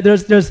find that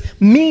there's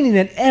meaning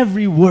in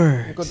every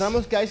word,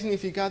 Encontramos que hay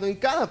significado en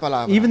cada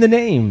palabra, even the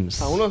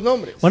names. aún los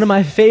nombres. One of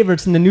my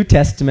favorites in the New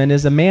Testament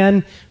is a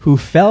man who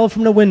fell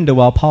from the window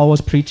while Paul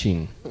was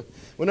preaching.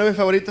 Uno de mis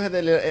favoritos es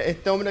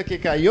este hombre que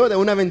cayó de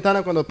una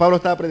ventana cuando Pablo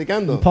estaba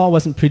predicando. And Paul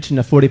wasn't preaching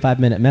a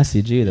 45-minute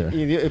message either.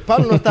 Y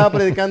Pablo no estaba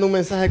predicando un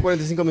mensaje de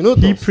 45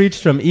 minutos. He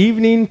preached from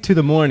evening to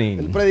the Él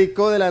morning.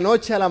 predicó de la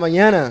noche a la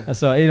mañana.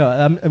 So,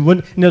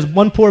 and there's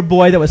one poor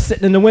boy that was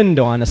sitting in the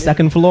window on the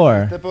second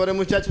floor. Este pobre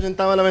muchacho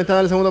sentado en la ventana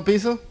del segundo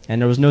piso And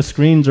there was no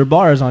screens or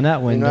bars on that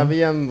y no window.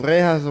 habían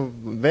rejas o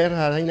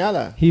verjas ni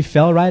nada. He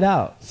fell right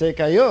out, Se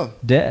cayó,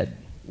 dead.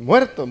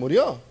 muerto,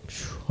 murió.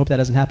 Hope that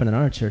doesn't happen in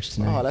our church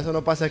tonight. Ojalá eso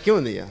no pase aquí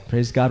un día.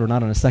 Praise God, we're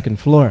not on the second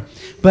floor.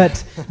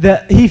 But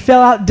he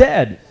fell out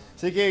dead.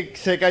 Así que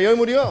se cayó y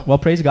murió. Well,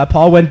 praise God.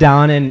 Paul went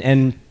down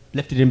and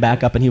lifted him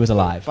back up, and he was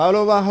alive.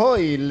 Pablo bajó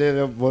y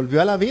le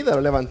volvió a la vida,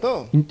 lo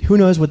levantó. Who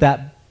knows what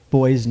that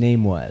boy's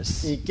name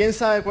was? ¿Y quién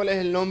sabe cuál es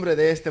el nombre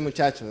de este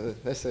muchacho,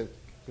 de ese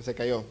que se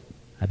cayó?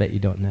 I bet you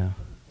don't know.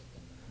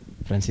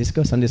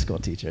 Francisco, Sunday school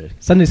teacher.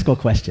 Sunday school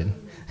question.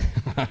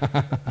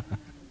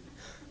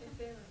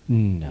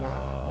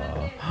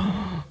 No.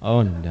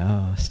 Oh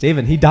no.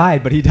 Stephen, he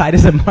died, but he died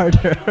as a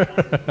martyr.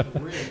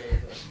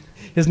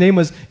 His name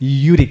was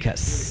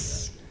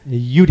Eutychus.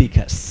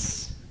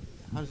 Eutychus.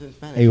 How is it in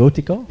Spanish?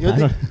 Eutico?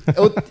 I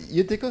don't-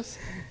 Eutychus?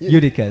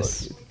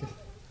 Eutychus.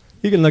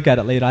 You can look at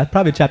it later.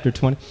 Probably chapter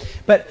 20.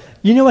 But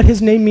you know what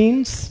his name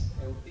means?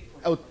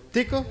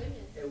 Eutico?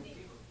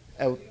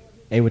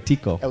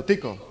 Eutico.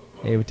 Eutico.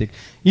 Eutico.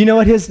 You know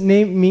what his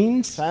name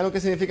means? ¿Saben lo que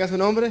significa su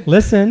nombre?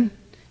 Listen.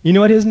 You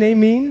know what his name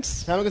means?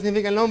 ¿Saben lo que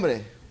significa el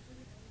nombre?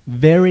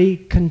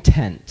 Very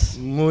content.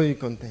 Muy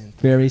contento.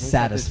 Very muy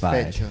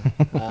satisfied. satisfecho.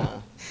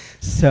 Ah.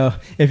 So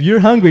if you're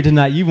hungry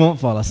tonight, you won't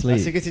fall Así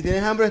asleep. que si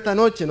tienes hambre esta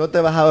noche, no te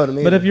vas a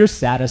dormir. But if you're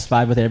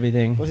satisfied with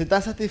everything, O si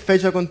estás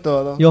satisfecho con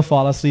todo, you'll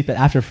fall asleep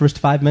after the first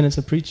 5 minutes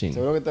of preaching.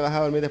 seguro que te vas a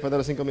dormir después de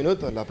los 5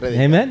 minutos, la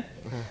predica. Amen?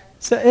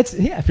 So it's,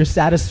 yeah, if you're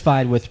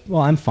satisfied with,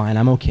 well, I'm fine,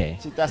 I'm okay.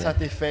 Si estás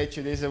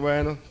satisfecho y dices,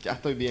 bueno, ya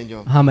estoy bien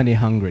yo. How many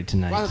hungry ¿Cuántos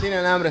tonight?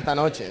 tienen hambre esta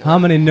noche? How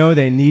many know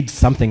they need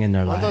something in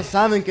their ¿Cuántos life?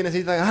 saben que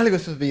necesitan algo en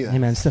sus vidas?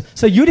 Amen.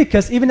 So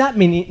Eutychus, even that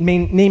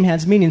name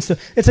has meaning. So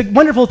it's a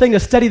wonderful thing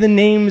to study the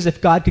names if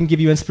God can give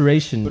you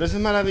inspiration. Por eso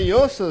es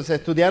maravilloso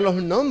estudiar los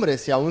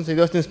nombres, si aún si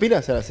Dios te inspira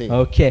a ser así.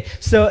 Okay,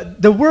 so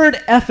the word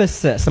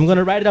Ephesus, I'm going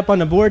to write it up on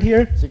the board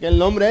here. Así que el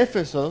nombre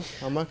Éfesos,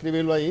 vamos a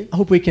escribirlo ahí. I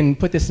hope we can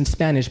put this in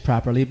Spanish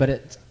properly, but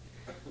it's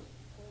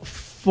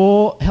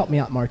full, help me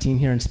out, Martin,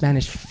 here in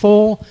Spanish,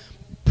 full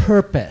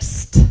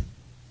purposed.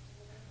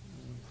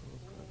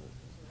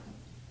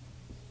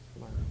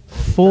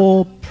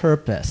 Full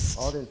purposed.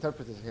 All the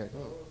interpreters here.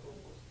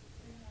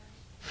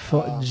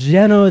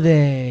 Lleno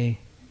de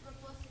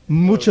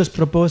muchos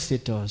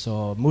propósitos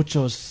o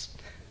muchos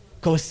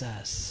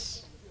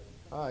cosas.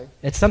 All right.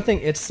 It's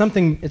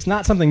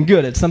not something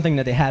good, it's something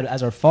that they had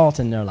as a fault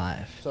in their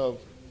life. So,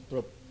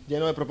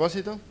 lleno de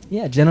propósito.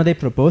 Yeah, lleno de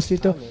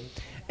propósito.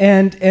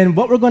 Amen. And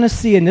what we're going to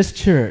see in this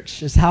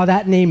church is how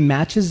that name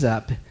matches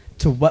up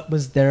to what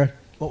was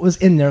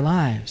in their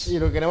lives. Y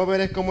lo que queremos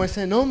ver es cómo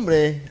ese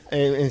nombre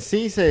en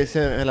sí se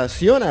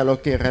relaciona a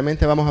lo que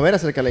realmente vamos a ver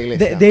acerca de la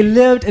iglesia. They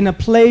lived in a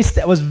place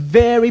that was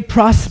very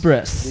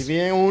prosperous.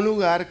 Vivían en un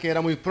lugar que era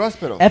muy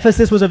próspero.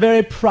 Ephesus was a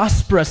very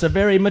prosperous, a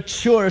very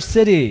mature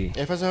city.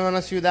 Éfeso era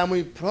una ciudad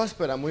muy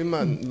próspera, muy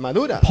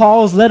madura.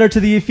 Paul's letter to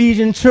the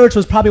Ephesian church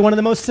was probably one of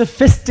the most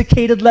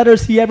sophisticated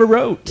letters he ever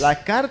wrote. La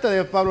carta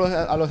de Pablo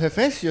a los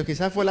Efesios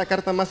quizás fue la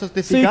carta más So you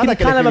sofisticada can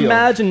que le kind of escribió.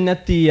 imagine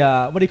that the,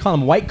 what do you call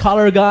them, white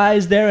collar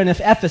guys there in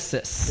 ¿Se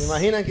Ephesus.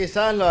 imaginan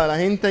quizás la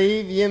gente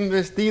ahí bien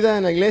vestida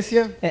en la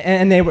iglesia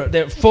And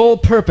they're full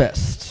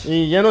purposed.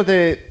 y llenos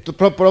de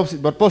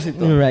propósito?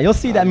 Right, you'll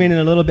see that meaning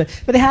in a little bit.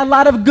 But they had a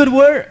lot of good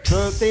works.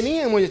 Pero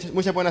tenían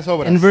muchas buenas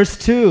obras. In verse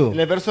En 2,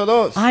 el verso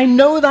 2, I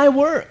know thy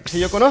works si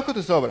yo conozco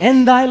tus obras,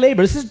 and thy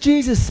labor. This is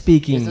Jesus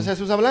speaking. esto es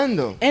Jesús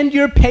hablando, And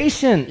your y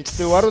patience.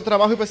 tu arduo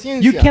trabajo y You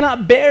paciencia,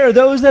 cannot bear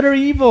those that are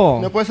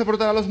evil. no puedes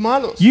soportar a los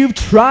malos. You've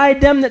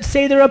tried them that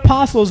say they're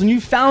apostles, and you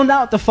found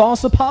out the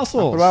false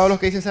apostles. Probado los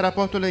que dicen ser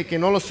apóstoles y que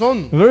no lo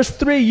son. Verse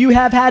 3, you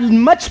have had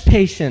much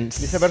patience,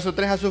 Dice verso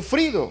 3, has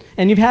sufrido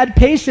and you've had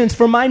patience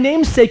for my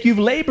name's sake. You've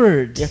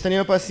labored, y has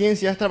tenido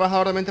paciencia y has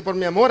trabajado arduamente por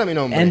mi amor a mi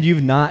nombre and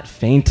you've not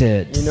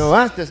fainted. y no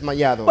has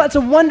desmayado. Well, it's a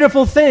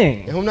wonderful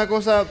thing. Es una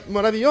cosa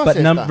maravillosa But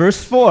esta.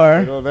 verse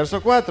 4, Pero el verso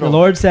the 4,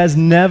 Lord says,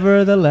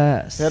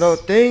 nevertheless, pero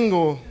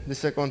tengo,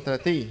 dice, contra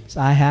ti.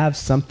 I have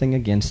something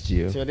against El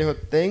you. Señor dijo,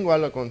 tengo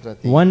algo contra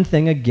ti. One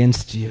thing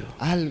against you.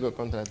 Algo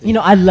contra ti. You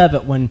know, I love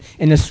it when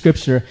in the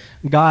scripture,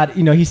 God,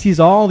 you know, he sees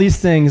all these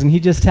things and he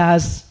just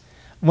has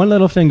one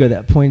little finger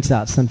that points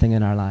out something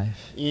in our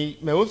life. Y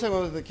me gusta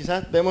cuando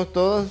quizás vemos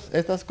todas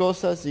estas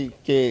cosas y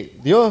que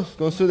Dios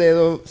con su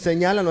dedo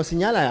nos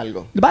señala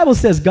algo. The Bible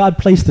says God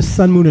placed the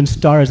sun, moon, and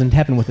stars in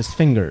heaven with his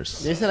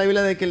fingers. Dice la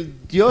Biblia de que el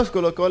Dios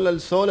colocó el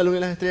sol, la luna y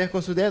las estrellas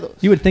con sus dedos.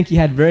 You would think he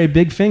had very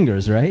big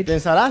fingers, right?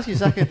 Pensarás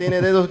quizás que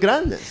tiene dedos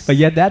grandes. But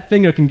yet that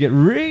finger can get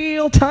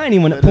real tiny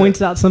when it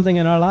points out something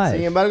in our Sin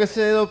life. embargo,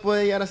 ese dedo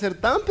puede llegar a ser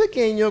tan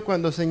pequeño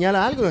cuando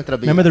señala algo en nuestras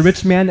vidas. Remember the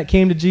rich man that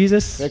came to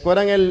Jesus?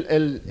 ¿Recuerdan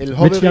el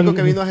joven Rich rico young-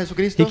 que vino a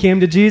Jesucristo? He came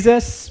to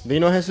Jesus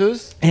Vino a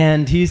Jesús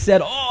and he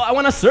said, "Oh, I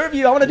want to serve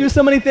you. I want to do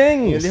so many y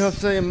él things." dijo,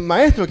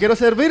 maestro, quiero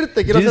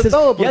servirte, quiero Jesus hacer says,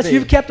 todo por "Yes, ti.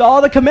 you've kept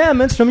all the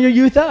commandments from your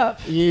youth up.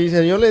 Y el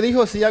Señor le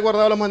dijo, sí, ha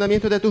guardado los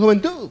mandamientos de tu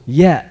juventud.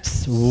 Yet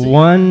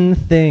one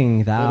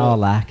thing thou Pero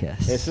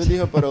lackest." Jesús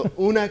dijo, pero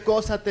una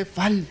cosa te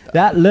falta.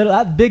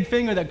 That big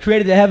finger that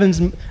created the heavens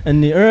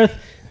and the earth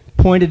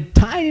pointed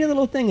tiny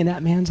little thing in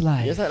that man's Y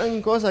life. esa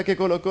gran cosa que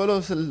colocó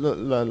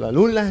la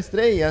luna y las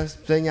estrellas,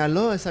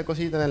 señaló esa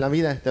cosita en la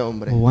vida de este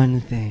hombre.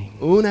 One thing.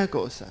 Una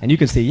cosa. And you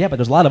can say, yeah, but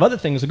there's a lot of other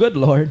things good,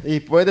 Lord.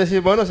 Y puedes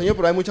decir, bueno, Señor,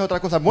 pero hay muchas otras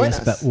cosas Yes,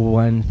 buenas. but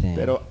one thing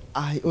Pero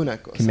hay una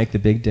can cosa. make the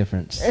big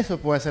difference. Eso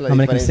puede ser la How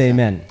many can say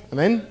diferencia.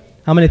 amen? Amén.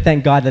 How many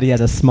thank God that he has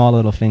a small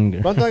little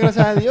finger? ¿Cuántas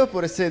gracias a Dios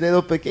por ese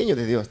dedo pequeño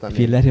de Dios If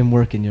you también? let him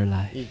work in your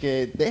life. Y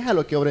que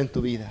déjalo que obre en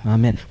tu vida.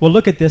 Amen. Well,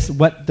 look at this,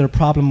 what their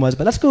problem was.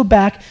 But let's go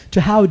back to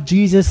how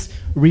Jesus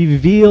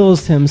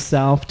reveals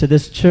himself to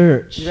this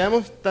church. Y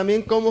veamos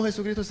también cómo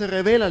Jesucristo se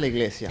revela a la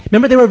iglesia.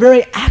 Remember, they were a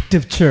very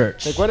active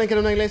church. Recuerden que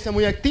era una iglesia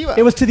muy activa.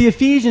 It was to the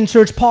Ephesian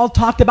church, Paul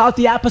talked about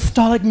the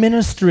apostolic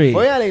ministry.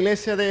 Fue a la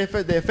iglesia de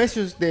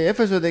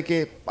Éfeso de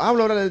que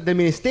Pablo habla del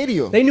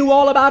ministerio. They knew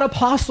all about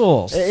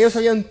apostles. Ellos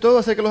sabían todo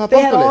acerca de los They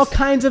had all apóstoles.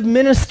 kinds of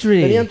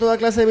ministry. Tenían toda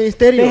clase de They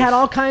ministerios. had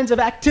all kinds of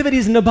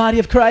activities in the body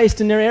of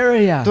Christ in their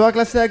area. Toda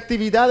clase de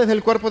actividades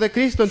del cuerpo de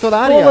Cristo en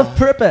toda Full área. of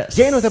purpose.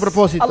 Llenos de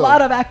propósito. A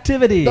lot of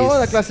activities.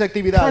 Toda clase de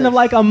actividades. Kind of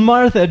like a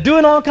Martha,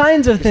 doing all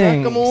kinds of Quizás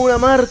things. como una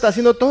Marta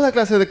haciendo toda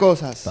clase de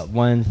cosas. But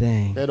one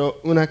thing Pero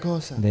una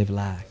cosa, they've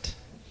lacked.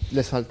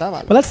 les faltaba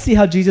But algo. let's see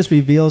how Jesus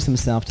reveals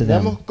himself to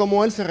them. Veamos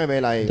cómo Él se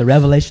revela a The ellos.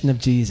 revelation of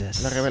La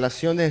Jesus.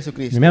 revelación de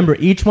Jesucristo. Remember,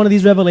 each one of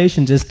these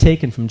revelations is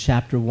taken from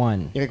chapter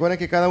 1. Y recuerden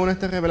que cada una de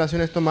estas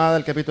revelaciones es tomada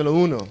del capítulo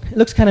 1. It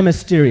looks kind of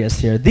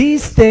mysterious here.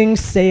 These things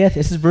saith,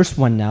 this is verse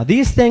 1 now.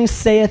 These things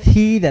saith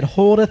he that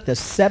holdeth the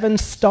 7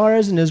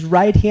 stars in his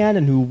right hand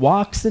and who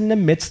walks in the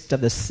midst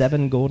of the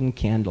 7 golden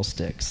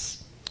candlesticks.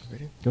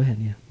 Go ahead,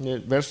 yeah. En el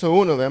verso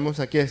 1 vemos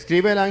aquí,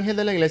 escribe el ángel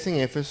de la iglesia en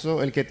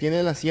Éfeso, el que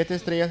tiene las 7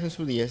 estrellas en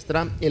su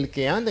diestra, el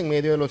que anda en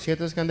medio de los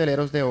 7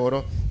 candeleros de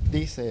oro,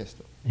 dice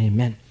esto.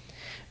 Amen.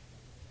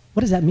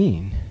 What does that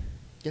mean?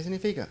 ¿Qué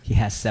significa? He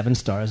has 7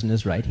 stars in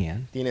his right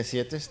hand, Tiene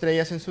 7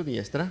 estrellas en su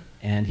diestra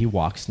and he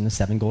walks in the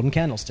 7 golden y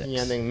anda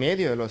candlesticks. en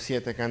medio de los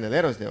 7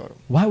 candeleros de oro.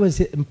 Why was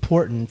it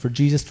important for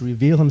Jesus to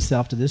reveal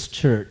himself to this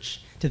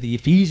church, to the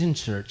Ephesian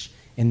church,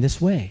 in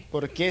this way?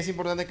 ¿Por qué es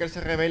importante que Él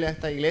se revele a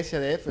esta iglesia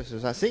de Éfeso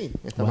así,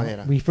 de esta Well,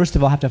 manera? we first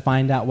of all have to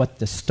find out what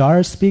the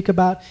stars speak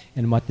about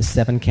and what the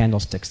 7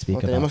 candlesticks speak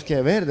Pues tenemos about.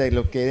 que ver de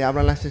lo que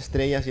hablan las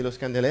estrellas y los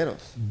candeleros.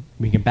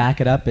 We can back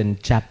it up in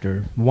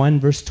chapter 1,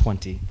 verse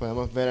 20.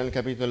 Podemos ver en el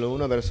capítulo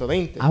 1, verso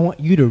 20. I want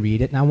you to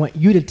read it, and I want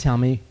you to tell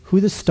me who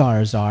the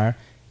stars are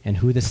and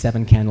who the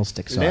 7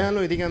 candlesticks are.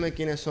 Léanlo y díganme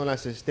quiénes son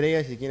las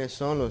estrellas y quiénes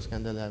son los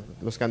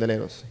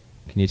candeleros.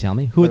 Can you tell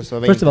me? Who, Verso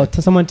first of all,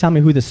 20. someone tell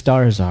me who the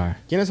stars are.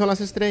 ¿Quiénes son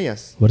las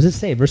estrellas? What does it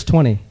say? Verse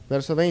 20.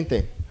 Verso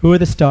 20. Who are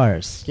the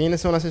stars?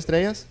 ¿Quiénes son las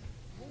estrellas?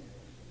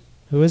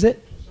 Who is it?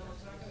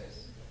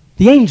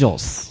 The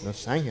angels.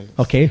 Los ángeles.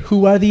 Okay,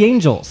 who are the ¿Y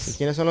angels?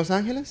 quiénes son los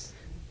ángeles?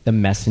 The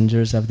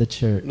messengers of the Los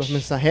church.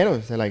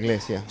 mensajeros de la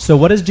iglesia. So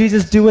what does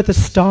Jesus do with the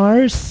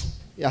stars?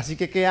 Así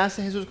que, ¿qué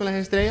hace Jesús con las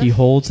estrellas? He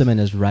holds them in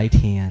his right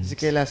hand. Así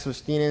que las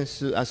sostiene en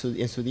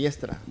su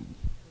diestra.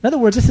 In other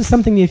words, this is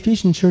something the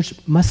Ephesian church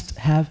must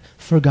have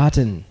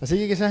forgotten. Así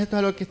que quizás esto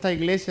es algo que esta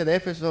iglesia de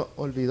Éfeso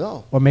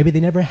olvidó. Or maybe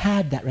they never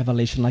had that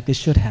revelation like they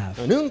should have.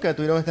 O nunca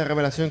tuvieron esta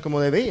revelación como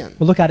debían.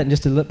 We'll look at it in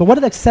just a little. But what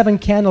are the 7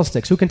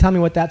 candlesticks? Who can tell me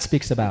what that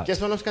speaks about? ¿Qué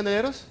son los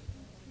candeleros?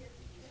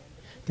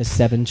 The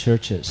 7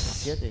 churches.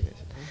 7 iglesias.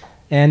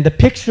 And the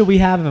picture we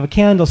have of a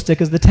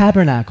candlestick is the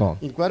tabernacle.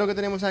 Y el cuadro que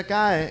tenemos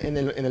acá en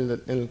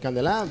el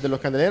candelabro, de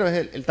los candeleros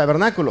es el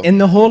tabernáculo. In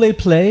the holy En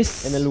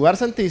place, el lugar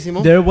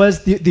santísimo, there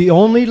was the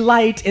only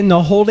light in the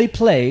holy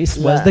place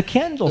was the la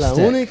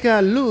candlestick.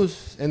 única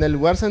luz en el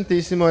lugar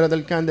santísimo era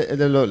del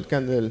candelabro.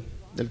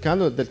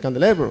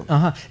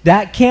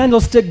 That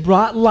candlestick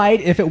brought light.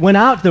 If it went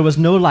out, there was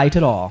no light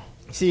at all.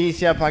 Si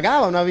se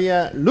apagaba, no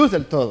había luz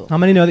del todo. How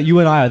many know that you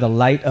and I are the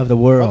light of the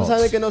 ¿Cuántos world?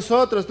 saben que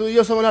nosotros, tú y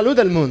yo, somos la luz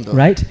del mundo?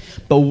 Right?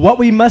 But what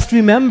we must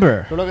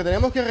remember Pero lo que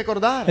tenemos que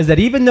recordar is that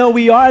even though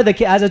we are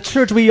as a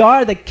church, we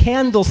are the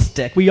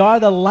candlestick. We are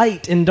the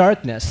light in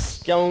darkness.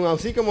 que aun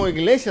así como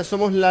iglesia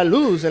somos la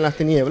luz en las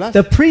tinieblas.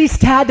 The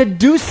priest had to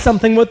do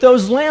something with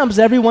those lamps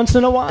every once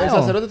in a El while.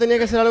 sacerdote tenía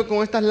que hacer algo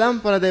con estas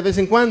lámparas de vez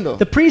en cuando.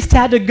 The priest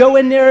had to go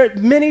in there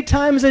many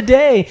times a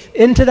day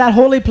into that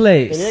holy Tenía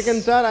que place.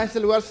 entrar a este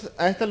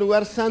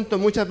lugar santo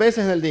muchas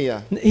veces en el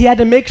día He had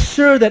to make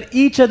sure that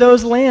each of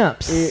those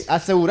lamps y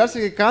asegurarse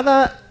que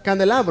cada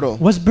candelabro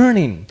was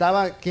burning.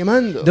 estaba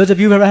quemando. Those of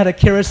you who ever had a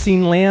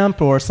kerosene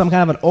lamp or some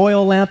kind of an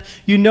oil lamp,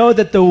 you know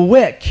that the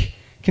wick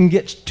can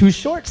get too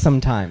short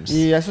sometimes.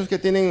 Y esos que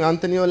han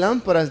tenido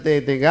lámparas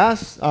de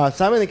gas,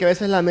 saben que a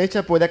veces la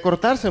mecha puede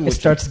acortarse It mucho.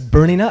 starts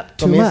burning up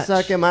too much. Comienza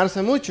a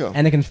quemarse mucho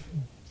And it can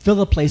fill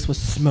the place with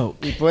smoke.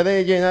 y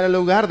puede llenar el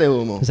lugar de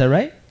humo. Is that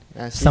right?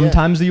 Así es.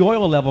 Sometimes the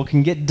oil level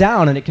can get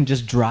down and it can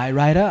just dry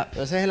right up.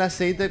 Entonces el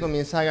aceite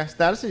comienza a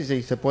gastarse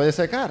y se puede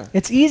secar.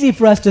 It's easy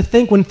for us to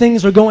think when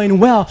things are going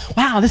well,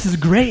 wow, this is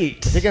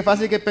great. Así que es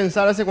fácil que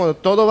pensarse cuando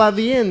todo va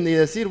bien y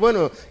decir,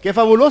 bueno, qué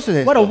fabuloso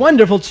es What a esto.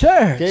 wonderful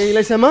church. Qué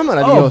iglesia más Oh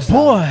maravillosa.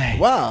 boy,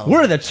 Wow.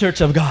 we're the church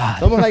of God.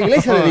 Somos la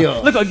iglesia de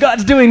Dios. Look what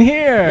God's doing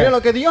Mira here.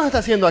 lo que Dios está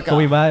haciendo acá. But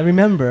we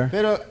remember,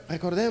 Pero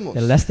recordemos,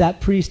 unless that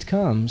priest a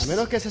comes,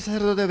 menos que ese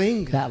sacerdote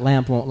venga, that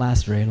lamp won't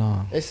last very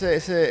long.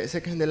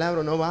 ese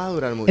candelabro no va a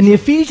durar mucho. In the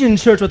Ephesian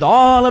church, with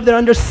all of their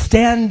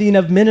understanding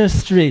of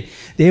ministry,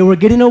 they were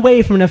getting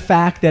away from the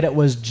fact that it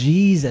was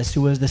Jesus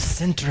who was the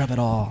center of it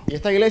all. Y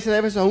esta iglesia de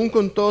Éfeso, aún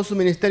con todo su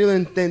ministerio de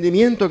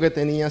entendimiento que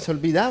tenía, se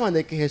olvidaban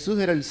de que Jesús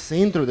era el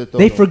centro de todo.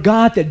 They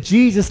forgot that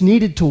Jesus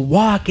needed to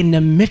walk in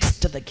the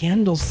midst of the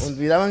candles.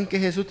 Olvidaban que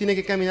Jesús tiene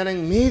que caminar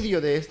en medio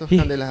de estos He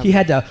candelabros.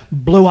 had to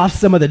blow off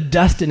some of the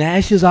dust and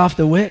ashes off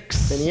the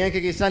wicks. Tenía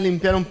que quizás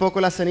limpiar un poco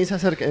las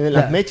cenizas en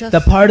las mechas.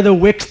 The part of the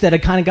wicks that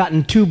had kind of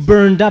gotten too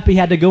burned up, he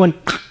had to go and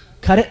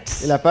cut Y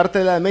it, la parte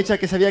de la mecha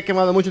que se había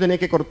quemado mucho tenía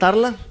que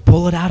cortarla.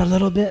 pull it out a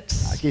little bit,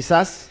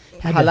 Quizás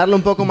had jalarlo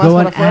un to poco más go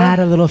para and add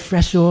afuera a little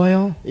fresh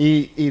oil.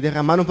 y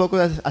derramar un poco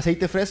de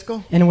aceite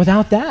fresco. And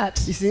without that,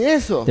 Y sin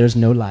eso, there's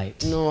no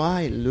light. no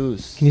hay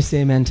luz. Can you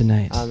say amen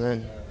tonight?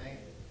 Amén.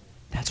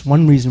 That's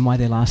one reason why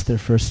they lost their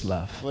first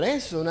love. Por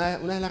eso, una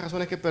de las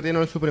razones que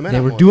perdieron su primer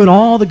They were amor. doing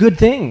all the good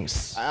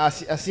things.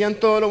 Hacían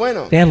todo lo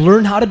bueno. They had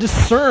learned how to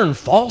discern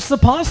false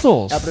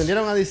apostles.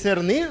 Aprendieron a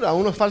discernir a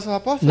unos falsos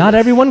apóstoles. Not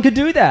everyone could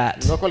do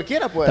that. No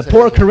cualquiera puede The hacer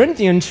poor eso.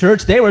 Corinthian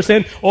church, they were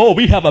saying, oh,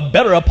 we have a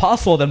better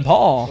apostle than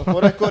Paul. Los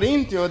pobres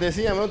corintios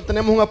decían, "No,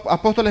 tenemos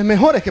apóstoles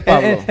mejores que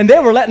Pablo." And they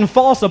were letting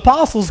false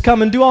apostles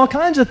come and do all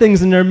kinds of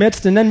things in their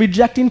midst and then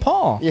rejecting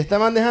Paul. Y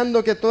estaban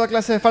dejando que toda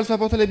clase de falsos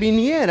apóstoles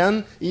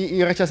vinieran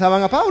y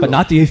rechazaban a Pablo. But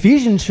not the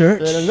Ephesian church.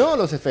 Pero no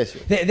los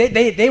efesios.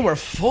 They were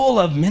full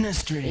of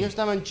ministry, Ellos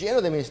estaban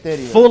llenos de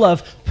ministerio, full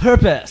of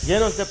purpose.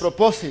 llenos de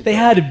propósito. They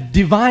had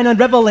divine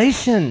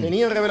revelation.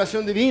 Tenían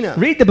revelación divina.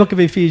 Read the book of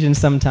Ephesians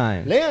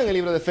sometime. Lean el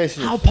libro de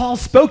Efesios. How Paul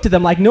spoke to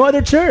them like no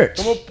other church.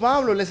 Como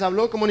Pablo les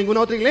habló como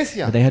ninguna otra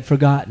iglesia. But they had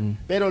forgotten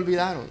Pero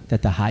olvidaron that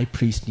the high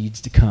priest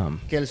needs to come,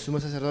 que el sumo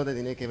sacerdote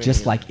tiene que venir.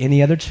 just like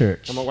any other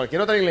church, Como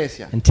cualquier otra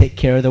iglesia. and take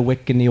care of the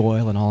wick and the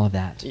oil and all of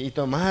that. Y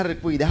tomar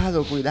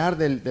cuidar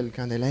del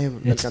candelabro.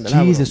 It's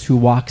Jesus who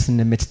walks in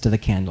the midst of the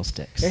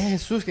candlesticks. Es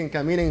Jesús quien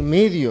camina en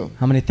medio.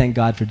 How many thank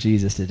God for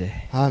Jesus today?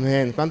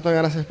 Amén. ¿Cuántas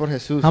gracias por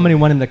Jesús? How many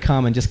want him to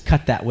come and just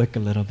cut that wick a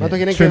little ¿Cuántos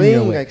quieren bit, que trim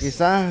your venga? wicks,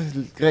 Quizás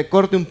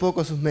recorte un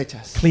poco sus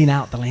mechas. clean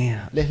out the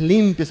lamp? Les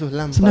limpie sus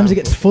lámparas. Sometimes it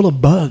gets full of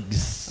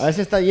bugs. A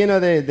veces está lleno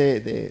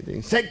de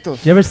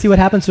insectos. You ever see what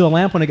happens to a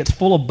lamp when it gets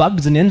full of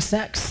bugs and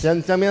insects?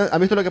 ¿Han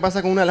visto lo que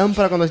pasa con una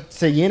lámpara cuando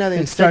se llena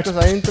de It starts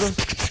insectos adentro?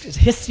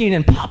 hissing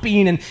and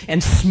popping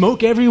and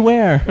smoke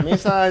everywhere.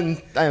 Comienza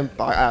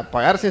a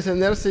apagarse,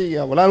 encenderse y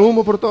a volar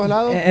humo por todos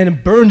lados. And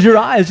it burns your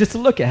eyes just to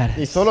look at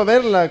Y it. solo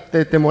verla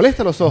te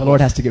molesta los The Lord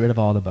ojos. has to get rid of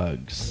all the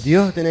bugs.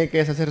 Dios tiene que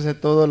deshacerse de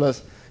todos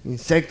los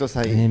insectos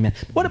ahí. Amen.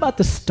 What about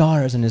the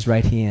stars in his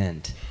right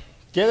hand?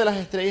 ¿Qué de las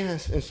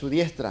estrellas en su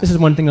diestra? This is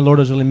one thing the Lord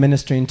was really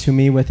ministering to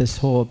me with this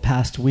whole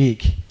past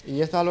week.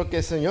 Y esto es lo que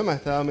el Señor me ha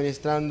estado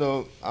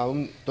ministrando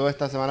aún toda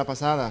esta semana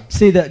pasada.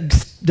 See,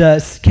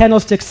 the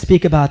candlesticks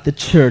speak about the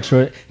church,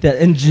 or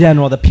in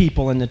general, the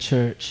people in the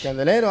church.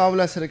 Candelero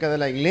habla acerca de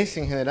la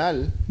iglesia en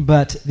general,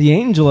 But the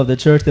angel of the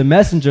church, the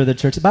messenger of the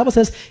church, the Bible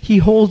says he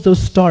holds those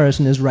stars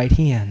in his right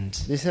hand.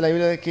 dice la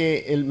Biblia de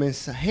que el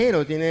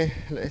mensajero tiene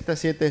estas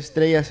 7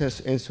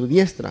 estrellas en su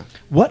diestra.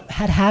 What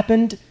had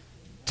happened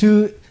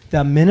to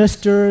the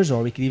ministers,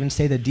 or we could even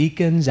say the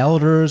deacons,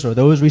 elders, or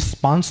those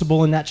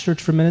responsible in that church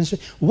for ministry?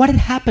 What had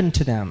happened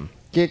to them?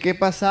 ¿Qué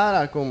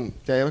pasara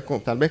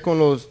tal vez con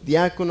los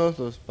diáconos,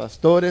 los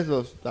pastores,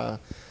 los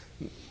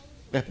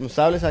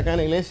responsables acá en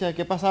la iglesia?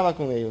 ¿Qué pasaba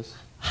con ellos?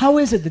 How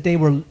is it that they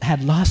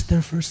had lost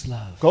their first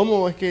love?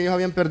 ¿Cómo es que ellos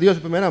habían perdido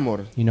su primer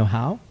amor? You know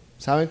how?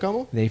 ¿Saben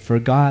cómo? They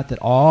forgot that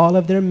all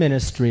of their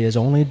ministry is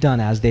only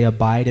done as they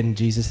abide in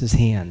Jesus'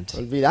 hand.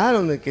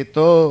 Olvidaron de que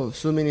todo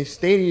su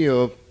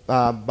ministerio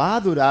va a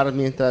durar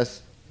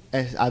mientras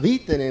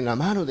habiten en la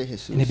mano de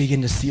Jesús. And they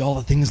begin to see all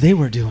the things they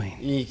were doing.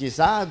 Y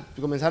quizás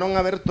comenzaron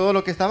a ver todo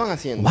lo que estaban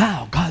haciendo.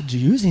 Wow, God's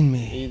using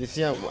me. Y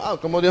decían, wow,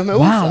 cómo Dios me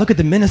Wow, usa. look at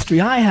the ministry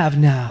I have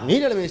now.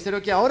 Mira el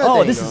ministerio que ahora Oh,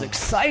 tengo. this is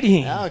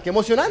exciting. Ah, qué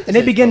emocionante. And they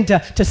es begin esto.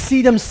 to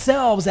see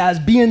themselves as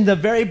being the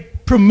very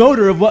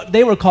promoter of what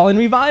they were calling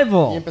Y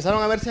revival.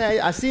 empezaron a verse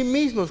a sí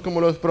mismos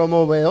como los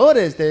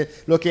promovedores de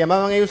lo que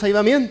llamaban ellos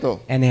avivamiento.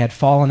 And they had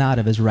fallen out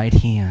of his right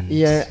hand.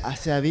 Y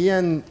se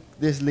habían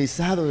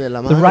deslizado de la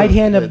The mano right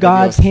hand de of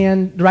God's Dios.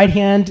 hand, the right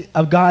hand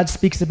of God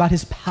speaks about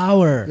his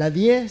power, La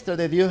diestra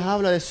de Dios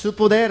habla de su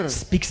poder,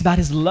 speaks about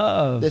his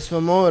love, de su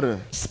amor.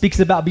 speaks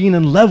about being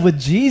in love with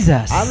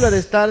Jesus. Habla de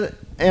estar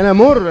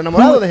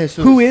enamorado de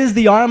Jesús. Who is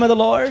the arm of the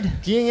Lord?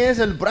 ¿Quién es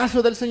el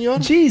brazo del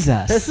Señor?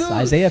 Jesus. Jesús.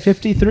 Isaiah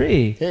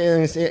 53.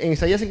 En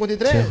Isaías To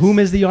 53. whom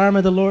is the arm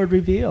of the Lord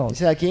revealed?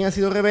 Dice, ¿a quién ha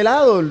sido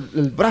revelado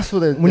el brazo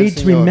We del need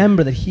to Señor?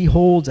 remember that he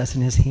holds us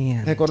in his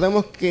hand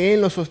Recordemos que Él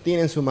nos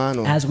sostiene en su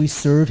mano as we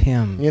serve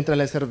him. mientras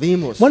le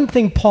servimos. One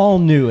thing Paul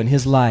knew in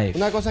his life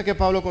Una cosa que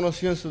Pablo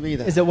conoció en su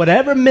vida is that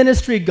whatever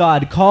ministry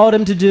God called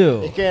him to es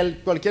do, que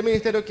cualquier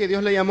ministerio que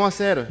Dios le llamó a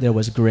hacer, there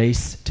was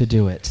grace to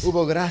do it.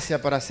 hubo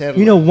gracia para hacerlo.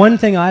 You know, one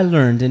thing I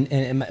learned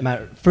in my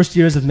first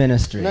years of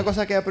ministry, Una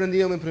cosa que he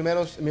aprendido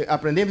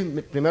aprendí en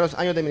mis primeros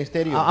años de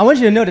ministerio. I want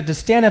you to know that to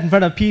stand up in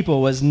front of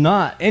people was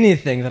not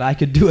anything that I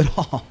could do at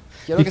all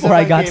Quiero que before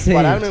I sepan got que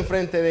pararme saved.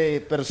 enfrente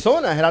de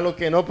personas era lo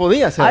que no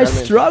podía hacer I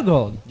realmente.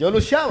 struggled. Yo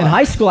luchaba. In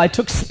high school, I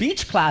took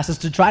speech classes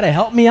to try to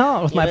help me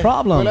out with Y my en la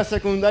escuela problem.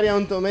 secundaria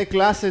aún tomé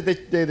clases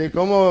de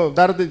cómo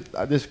dar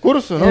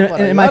discursos, ¿no?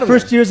 Para In my ayudarme.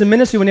 first years of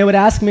ministry, when they would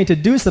ask me to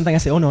do something, I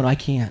say, "Oh no, I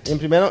can't." En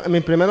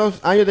mis primeros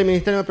años de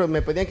ministerio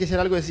me pedían que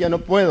hiciera algo y decía, no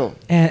puedo.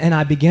 And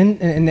I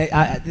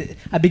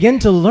began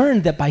to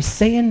learn that by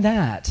saying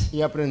that,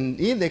 Y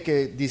aprendí de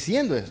que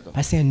diciendo esto,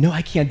 by saying, "No,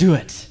 I can't do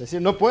it.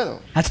 decir no puedo,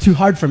 That's too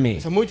hard for me.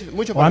 eso es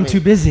mucho Or para I'm mí. too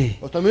busy.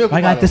 O estoy muy Or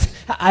I got ocupado. this."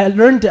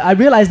 I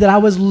realized that I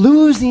was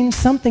losing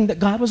something that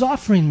God was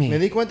offering Me me.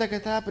 di cuenta que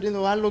estaba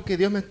perdiendo algo que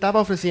Dios me estaba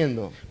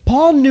ofreciendo.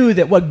 Paul knew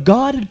that what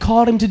God had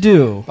called him to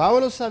do,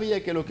 Pablo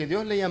sabía que lo que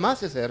Dios le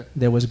llamase a hacer,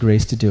 there was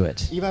grace to do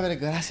it. iba a haber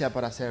gracia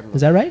para hacerlo.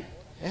 Is that right?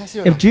 ¿Es así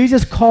o no? If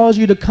Jesus calls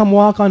you to come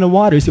walk on the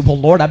water, you say, well,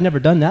 Lord, I've never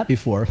done that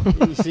before.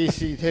 Y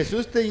si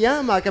Jesús te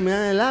llama a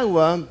caminar en el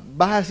agua,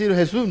 vas a decir,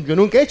 Jesús, yo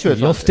nunca he hecho eso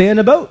You'll antes. stay in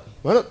the boat.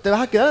 Bueno, te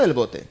vas a quedar en el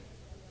bote.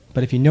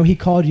 But if you know he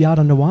called you out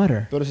on the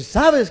water, Pero si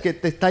sabes que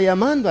te está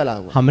llamando al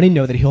agua, how many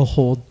know that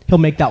he'll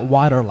make that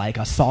water like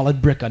a solid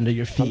brick under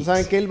your feet? ¿cuántos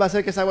saben que Él va a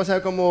hacer que esa agua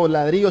sea como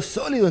ladrillo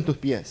sólido en tus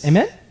pies?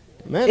 Amen?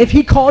 Amén. If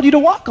he called you to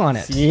walk on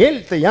it. Si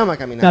Él te llama a Now,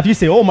 caminar. if you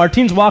say, oh,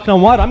 Martin's walking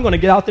on water, I'm going to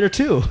get out there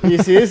too. Y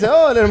si dice,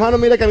 oh, el hermano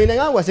mira camina en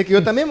agua, así que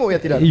yo también me voy a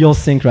tirar. You'll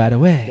sink right Te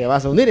away.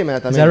 vas a hundir Is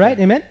inmediatamente. that right?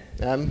 Amen?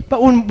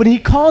 But when he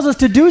calls us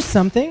to do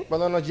something,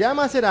 Cuando nos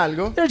llama a hacer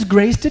algo, there's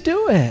grace to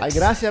do hay it.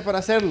 gracia para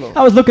hacerlo.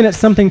 I was looking at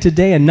something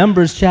today in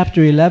Numbers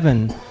chapter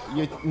 11.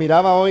 Yo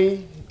miraba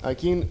hoy,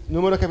 aquí en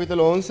Números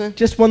capítulo 11,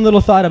 Just one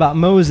little thought about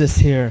Moses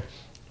here.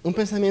 un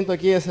pensamiento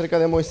aquí acerca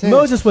de Moisés.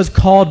 Moses was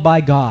called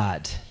by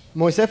God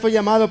Moisés fue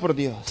llamado por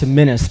Dios to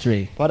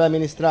ministry. para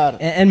administrar.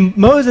 And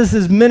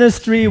Moses'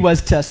 ministry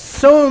was to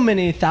so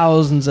many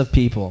thousands of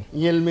people.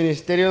 Y el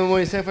ministerio de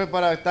Moisés fue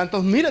para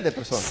tantos miles de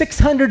personas.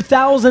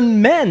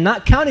 600,000 men,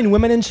 not counting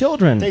women and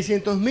children.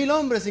 600,000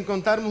 hombres sin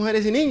contar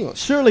mujeres y niños.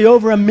 Surely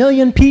over 1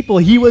 million people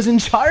he was in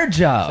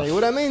charge of.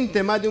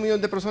 Seguramente más de 1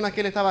 millón de personas que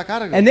él estaba a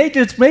cargo. And they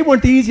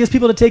weren't the easiest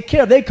people to take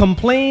care of. They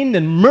complained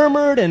and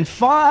murmured and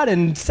fought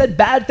and said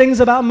bad things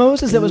about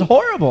Moses. It was Y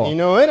horrible.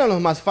 no eran los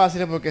más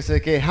fáciles porque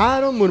se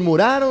quejaron,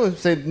 murmuraron,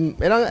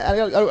 eran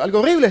algo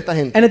horrible esta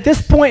gente. And at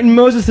this point in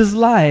Moses'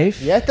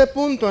 life, Y a este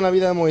punto en la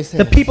vida de Moisés,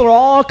 the people are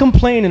all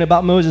complaining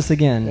about Moses el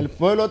again.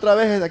 pueblo otra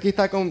vez aquí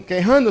está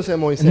quejándose de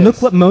Moisés. And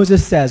look what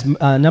Moses says,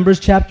 Numbers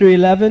chapter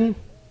 11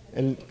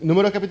 El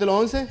número capítulo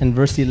 11, and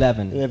verse en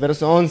 11. el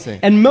verso 11.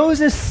 And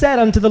Moses said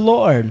unto the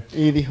Lord,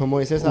 Y dijo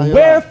Moisés a Jehová,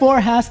 wherefore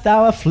hast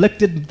thou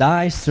afflicted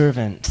thy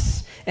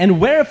servants?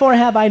 And wherefore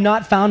have I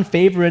not found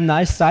favor in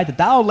thy sight, that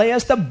thou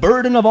layest the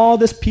burden of all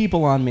this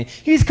people on me?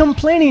 He's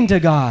complaining to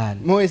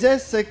God.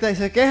 Moisés se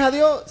queja a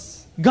Dios.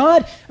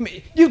 God,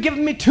 you've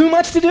given me too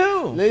much to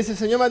do. Le dice,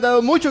 Señor, me has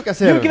dado mucho que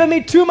hacer. You've given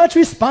me too much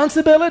Me has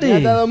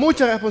responsibility. dado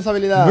mucha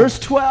responsabilidad. Verse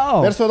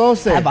 12. Verso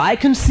 12. Have I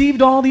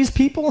conceived all these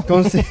people?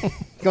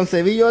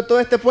 ¿Concebí yo a todo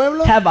este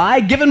pueblo? Have I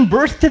given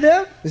birth to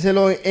them? Dice,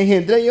 ¿lo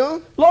engendré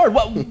yo? Lord,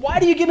 why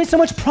do you give me so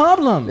much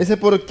problem? Dice,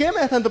 ¿por qué me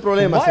das tanto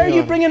problema, Why are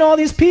you Señor? bringing all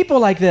these people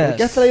like ¿Por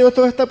qué has this? traído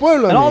todo este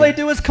pueblo And a all mí? they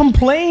do is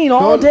complain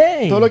all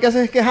day. Todo lo que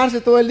hacen es quejarse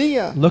todo el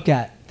día. Look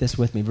at this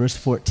with me, verse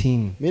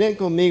 14. Miren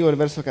conmigo el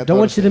verso Don't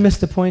want you to 14. miss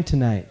the point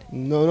tonight.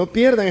 No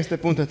pierdan este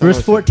punto esta Verse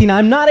noche. 14,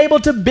 I'm not able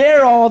to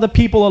bear all the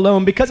people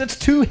alone because it's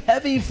too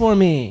heavy for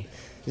me,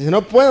 Dice,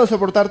 no puedo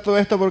soportar todo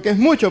esto porque es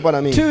mucho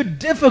para mí. too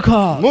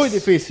difficult. Muy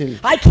difícil.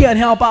 I can't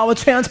help out with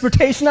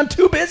transportation, I'm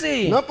too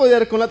busy. No puedo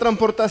ir con la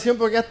transportación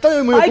porque ya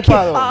estoy muy I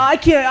ocupado.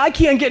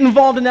 can't get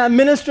involved in that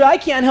ministry. I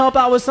can't help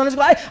out with Sunday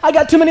school. I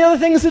got too many other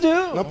things to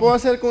do. No puedo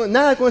hacer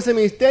nada con ese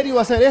ministerio,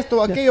 hacer esto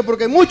o aquello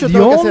porque mucho The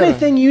tengo que only hacer.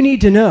 thing you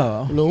need to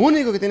know Lo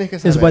único que tienes que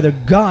is whether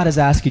saber God is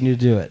asking you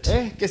to do it.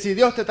 es que si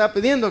Dios te está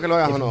pidiendo que lo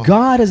hagas o no. If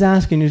God is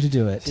asking you to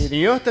do Si it,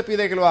 Dios te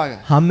pide que lo hagas,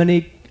 how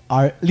many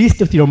are, at least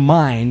with your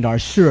mind, are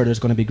sure there's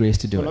going to be grace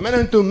to por do lo it?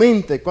 menos en tu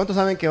mente, ¿cuántos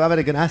saben que va a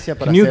haber gracia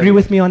para Can you agree hacerlo?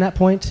 with me on that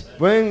point?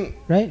 Pueden,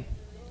 Right?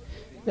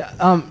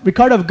 Yeah,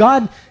 Ricardo, if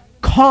God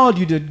called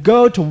you to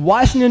go to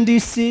Washington,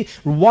 D.C.,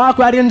 walk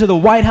right into the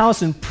White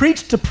House and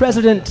preach to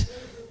President,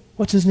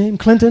 what's his name,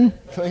 Clinton,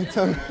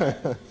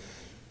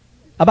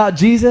 about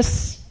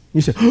Jesus,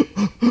 you say,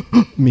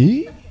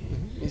 me?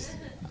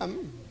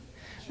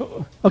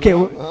 Okay,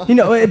 well, you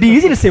know, it'd be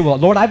easy to say, well,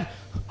 Lord, I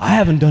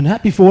haven't done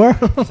that before.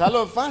 es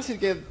algo fácil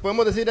que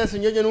podemos decir al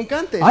Señor, yo nunca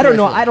antes. I don't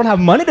know, hice I eso. don't have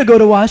money to go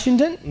to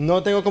Washington.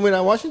 No tengo como ir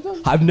a Washington.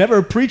 I've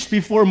never preached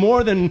before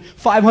more than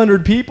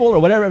 500 people or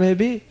whatever it may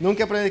be.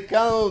 Nunca he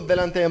predicado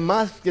delante de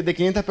más de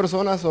 500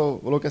 personas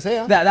o lo que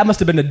sea. That must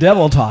have been the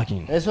devil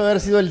talking. Eso debe haber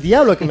sido el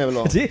diablo que me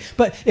habló. See?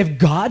 But if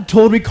God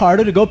told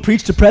Ricardo to go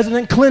preach to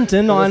President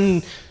Clinton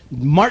on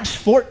March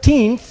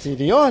 14th, Si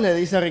Dios le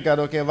dice a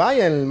Ricardo que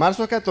vaya el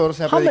marzo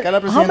 14 a how predicar al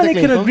many can presidente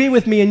Clinton, agree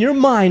with me in your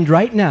mind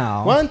right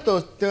now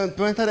 ¿cuántos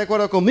pueden estar de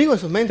acuerdo conmigo en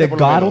sus mentes that por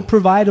lo God will menos?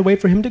 provide a way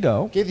for him to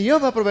go? Que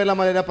Dios va a proveer la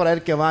manera para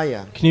él que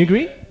vaya. Can you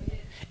agree?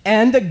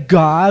 And that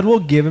God will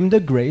give him the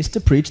grace to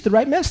preach the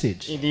right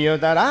message. Y Dios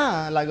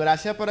dará la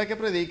gracia para que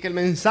predique el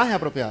mensaje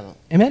apropiado.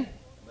 Amen?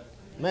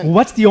 Amén.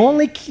 What's the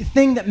only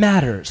thing that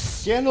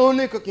matters? ¿Qué es lo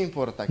único que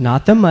importa?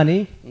 Not the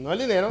money, No el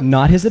dinero,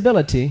 not his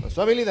ability, no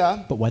su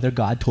habilidad, but whether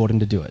God told him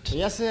to do it.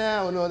 ya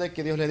sea o no de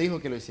que Dios le dijo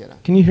que lo hiciera.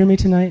 Can you hear me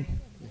tonight?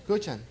 ¿Me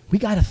escuchan? We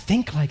got to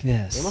think like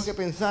Tenemos this. que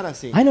pensar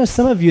así. I know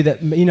some of you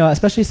that, you know,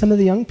 especially some of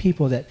the young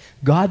people, that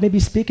God may be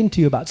speaking to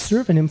you about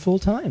serving Him full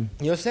time.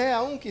 Yo sé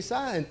aún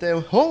quizás entre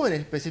jóvenes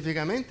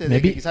específicamente, de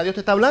Maybe- que quizás Dios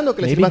te está hablando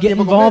que le Maybe sirvas get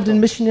tiempo involved in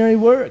completo. missionary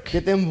work.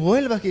 Que te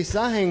envuelvas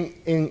quizás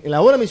en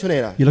la obra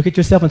misionera. You look at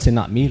yourself and say,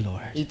 not me,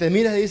 Lord. Y te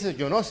miras y dices,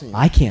 yo no, Señor.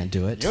 I can't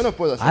do it. Yo no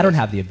puedo hacer I don't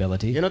eso. have the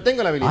ability. Yo no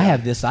tengo la I habilidad.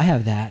 have this, I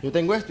have that. Yo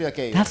tengo esto y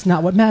aquello. That's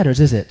not what matters,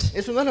 is it?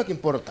 Eso no es lo que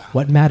importa.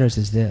 What matters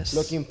is Lo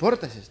this. que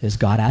importa es esto. Is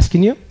God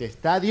asking you? Te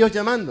está Dios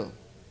llamando.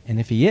 And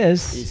if He Y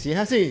is, si es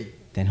así,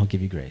 then He'll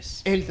give you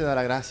grace. Él te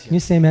dará Can you gracia.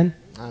 say amen?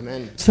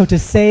 Amén. So to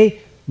say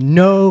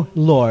No,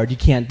 Lord. You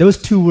can't. Those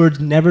two words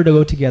never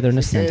go together in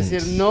a Quiere decir,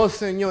 sentence. no,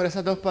 Señor,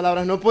 esas dos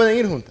palabras no pueden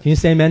ir juntas. Can you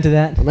say amen to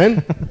that?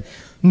 Amén.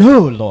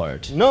 No,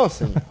 Lord. No,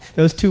 Señor.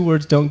 Those two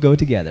words don't go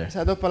together.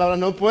 Esas dos palabras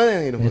no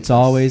pueden ir It's juntas.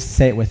 always,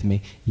 say it with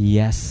me,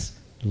 yes,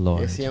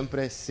 Lord. Es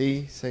siempre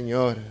sí,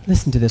 Señor.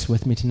 Listen to this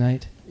with me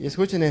tonight. Y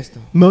escuchen esto.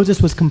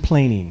 Moses was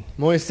complaining.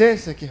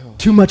 Moisés se quejó.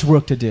 Too much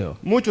work to do.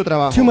 Mucho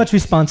trabajo. Too much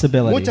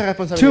responsibility. Mucha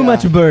responsabilidad. Too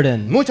much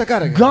burden. Mucha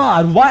carga.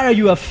 God, why are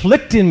you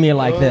afflicting me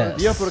like Oh,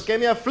 Dios, ¿por this? qué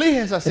me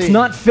afliges así? It's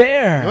not No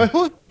fair es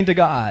justo. to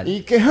God.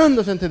 Y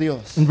quejándose ante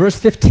Dios. In verse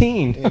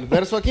 15, El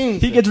verso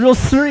 15. he gets real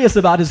serious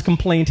about his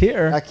complaint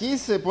here. Aquí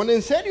se pone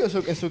en serio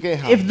en su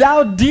queja. If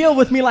thou deal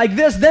with me like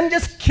this, then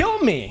just kill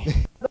me.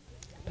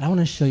 But I want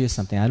to show you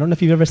something. I don't know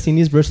if you've ever seen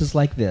these verses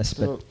like this,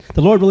 but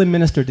the Lord really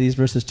ministered these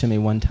verses to me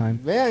one time.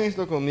 Vean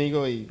esto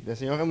conmigo y el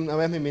Señor una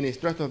vez me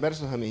ministró estos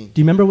versos a mí.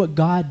 Do you remember what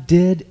God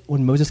did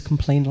when Moses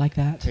complained like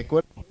that?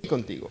 Recuerda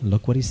contigo.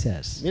 Look what he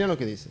says. Mira lo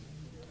que dice.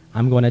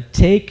 I'm going to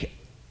take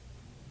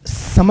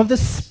some of the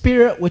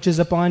spirit which is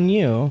upon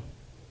you,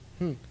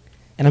 Hmm.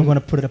 and I'm going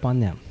to put it upon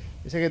them.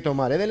 Dice que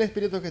tomaré del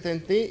espíritu que está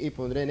en ti y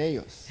pondré en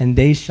ellos. And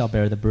they shall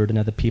bear the burden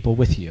of the people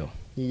with you.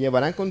 Y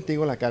llevarán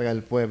contigo la carga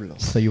del pueblo.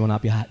 So you will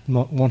not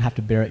won't have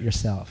to bear it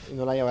yourself. Y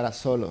no la llevarás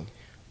solo.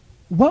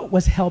 What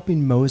was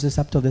helping Moses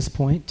up to this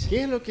point?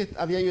 ¿Qué es lo que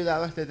había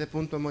ayudado hasta este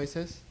punto a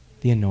Moisés?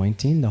 The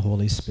anointing, the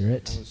Holy La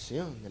Spirit.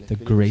 unción del The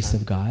Espíritu grace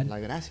Santo, of God. la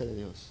gracia de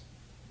Dios.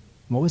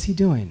 What was he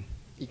doing?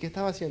 ¿Y qué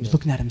estaba haciendo? He's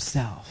looking at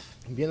himself.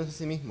 Viéndose a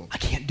sí mismo. I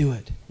can't do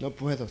it. No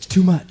puedo. It's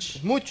too much.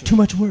 Es mucho. Too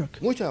much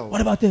work. Mucha What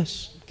obra. about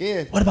this?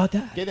 ¿Qué? What about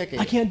that? ¿Qué de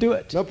aquello? I can't do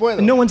it. No puedo.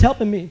 And no one's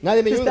helping me.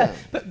 Nadie me This, ayuda.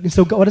 that. But,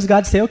 so what does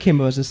God say? Okay,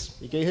 Moses.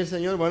 ¿Y qué dice el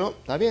Señor? Bueno,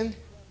 está bien.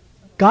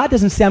 God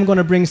doesn't say I'm going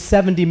to bring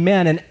 70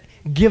 men and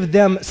give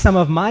them some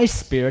of my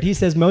spirit. He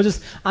says, Moses,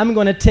 I'm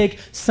going to take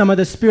some of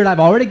the spirit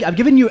I've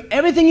given you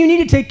everything you need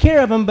to take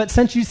care of them, but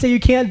since you say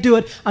you can't do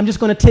it, I'm just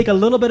going to take a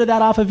little bit of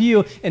that off of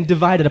you and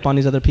divide it upon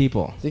these other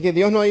people. Así que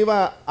Dios no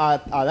iba a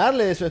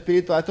darle de su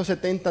espíritu a estos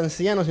 70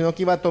 ancianos, sino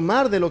que iba a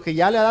tomar de lo que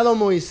ya le ha dado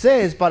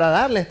Moisés para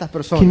darle a estas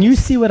personas. Can you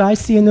see what I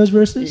see in those Y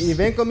verses?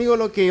 ven conmigo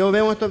lo que yo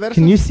veo en estos versos.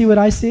 Can you see what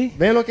I see?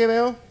 ¿Ven lo que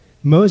veo?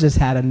 Moses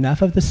had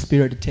enough of the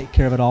spirit to take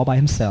care of it all by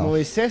himself.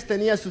 Moisés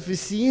tenía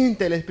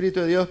suficiente el Espíritu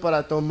de Dios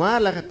para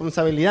tomar la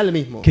responsabilidad él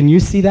mismo. Can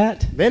you see that?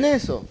 ¿Ven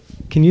eso?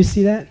 Can you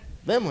see that?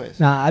 Vemos eso.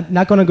 Now, I'm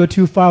not going to go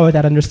too far with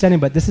that understanding,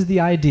 but this is the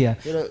idea.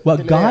 Pero, What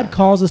que God lea.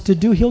 calls us to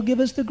do, He'll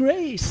give us the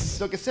grace.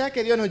 Lo que sea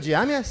que Dios nos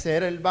llame a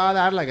hacer, Él va a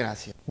dar la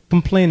gracia.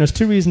 Complainers,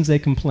 two reasons they Y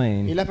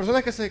complain. las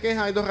personas que se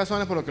quejan, hay dos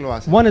razones por lo que lo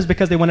hacen. One is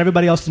because they want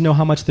everybody else to know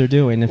how much they're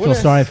doing and feel Una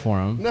es, sorry for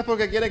them. una es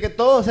porque quiere que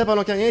todos sepan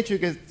lo que han hecho y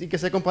que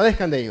se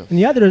compadezcan de ellos. And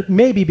the other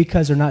may be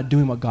because they're not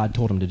doing what God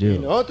told them to Y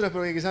lo do. otro es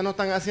porque quizás no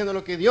están haciendo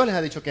lo que Dios les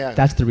ha dicho que hagan.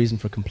 That's the reason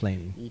for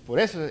complaining. Y por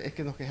eso es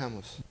que nos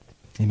quejamos.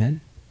 Amen?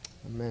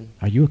 Amén.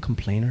 Are you a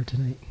complainer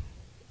tonight?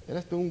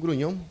 ¿Eres tú un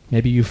gruñón?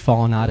 Maybe you've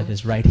fallen out of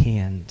His right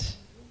hand.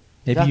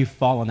 Maybe Ya- you've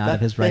fallen out ya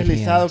of His right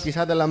deslizado hand.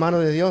 quizás de la mano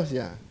de Dios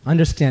ya.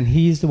 Understand,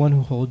 He's the one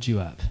who holds you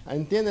up.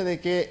 Entiende de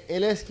que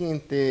Él es quien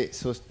te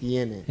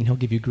sostiene And He'll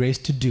give you grace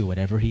to do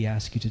whatever He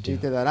asks you to y do.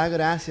 te dará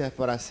gracias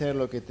para hacer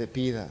lo que te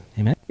pida.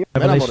 Amen. amor de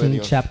Revelation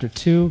Dios. chapter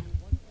 2.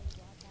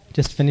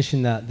 Just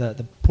finishing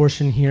the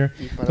portion here.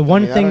 Y para The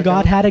one terminar thing acá,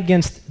 God had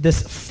against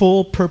this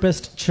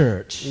full-purposed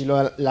church, Y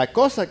la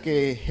cosa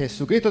que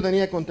Jesucristo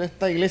tenía contra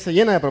esta iglesia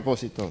llena de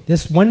propósito,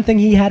 this one thing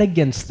He had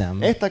against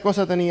them esta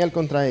cosa tenía Él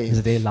contra is ellos,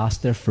 that they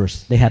lost their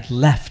first, they had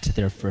left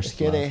their es first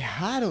que love.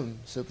 dejaron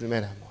su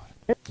primer amor.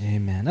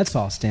 Amen. Let's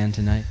all stand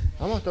tonight.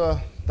 Vamos todos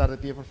a estar de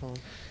pie, por favor.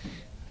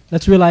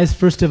 Let's realize,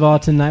 first of all,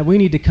 tonight, we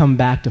need to come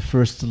back to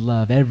first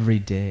love every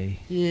day.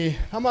 Y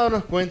vamos a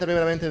darnos cuenta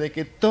primeramente de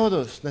que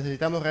todos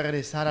necesitamos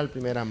regresar al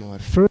primer amor.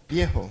 First,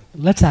 Viejo.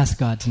 let's ask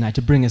God tonight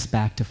to bring us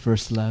back to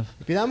first love.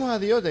 Y pidamos a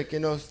Dios de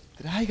que nos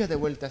traiga de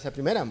vuelta ese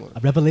primer amor.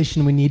 A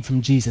revelation we need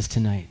from Jesus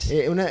tonight.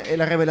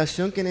 La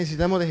revelación que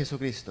necesitamos de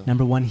Jesucristo.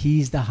 Number one,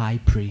 He's the high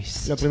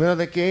priest. Lo primero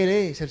de que Él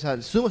es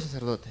el sumo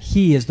sacerdote.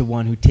 He is the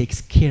one who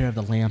takes care of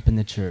the lamp in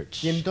the church.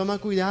 Quien toma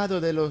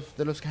cuidado de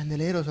los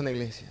candeleros en la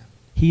iglesia.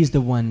 He's the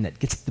one that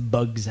gets the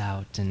bugs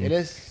out Él and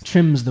es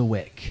trims the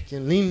wick.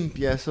 quien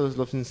limpia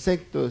los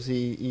insectos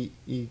y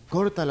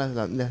corta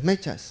las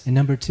mechas. And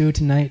number two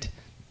tonight,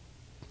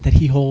 that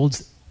He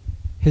holds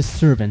His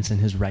servants in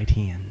His right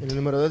Y hand. el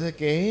número dos es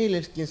que Él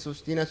es quien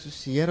sostiene a sus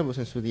siervos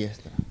en su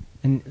diestra.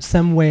 In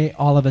some way,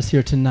 all of us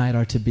here tonight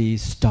are to be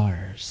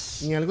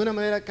stars, Y en alguna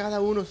manera cada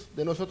uno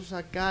de nosotros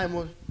acá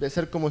hemos de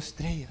ser como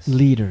estrellas,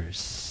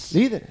 leaders,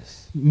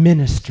 líderes,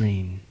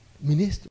 ministering, ministros.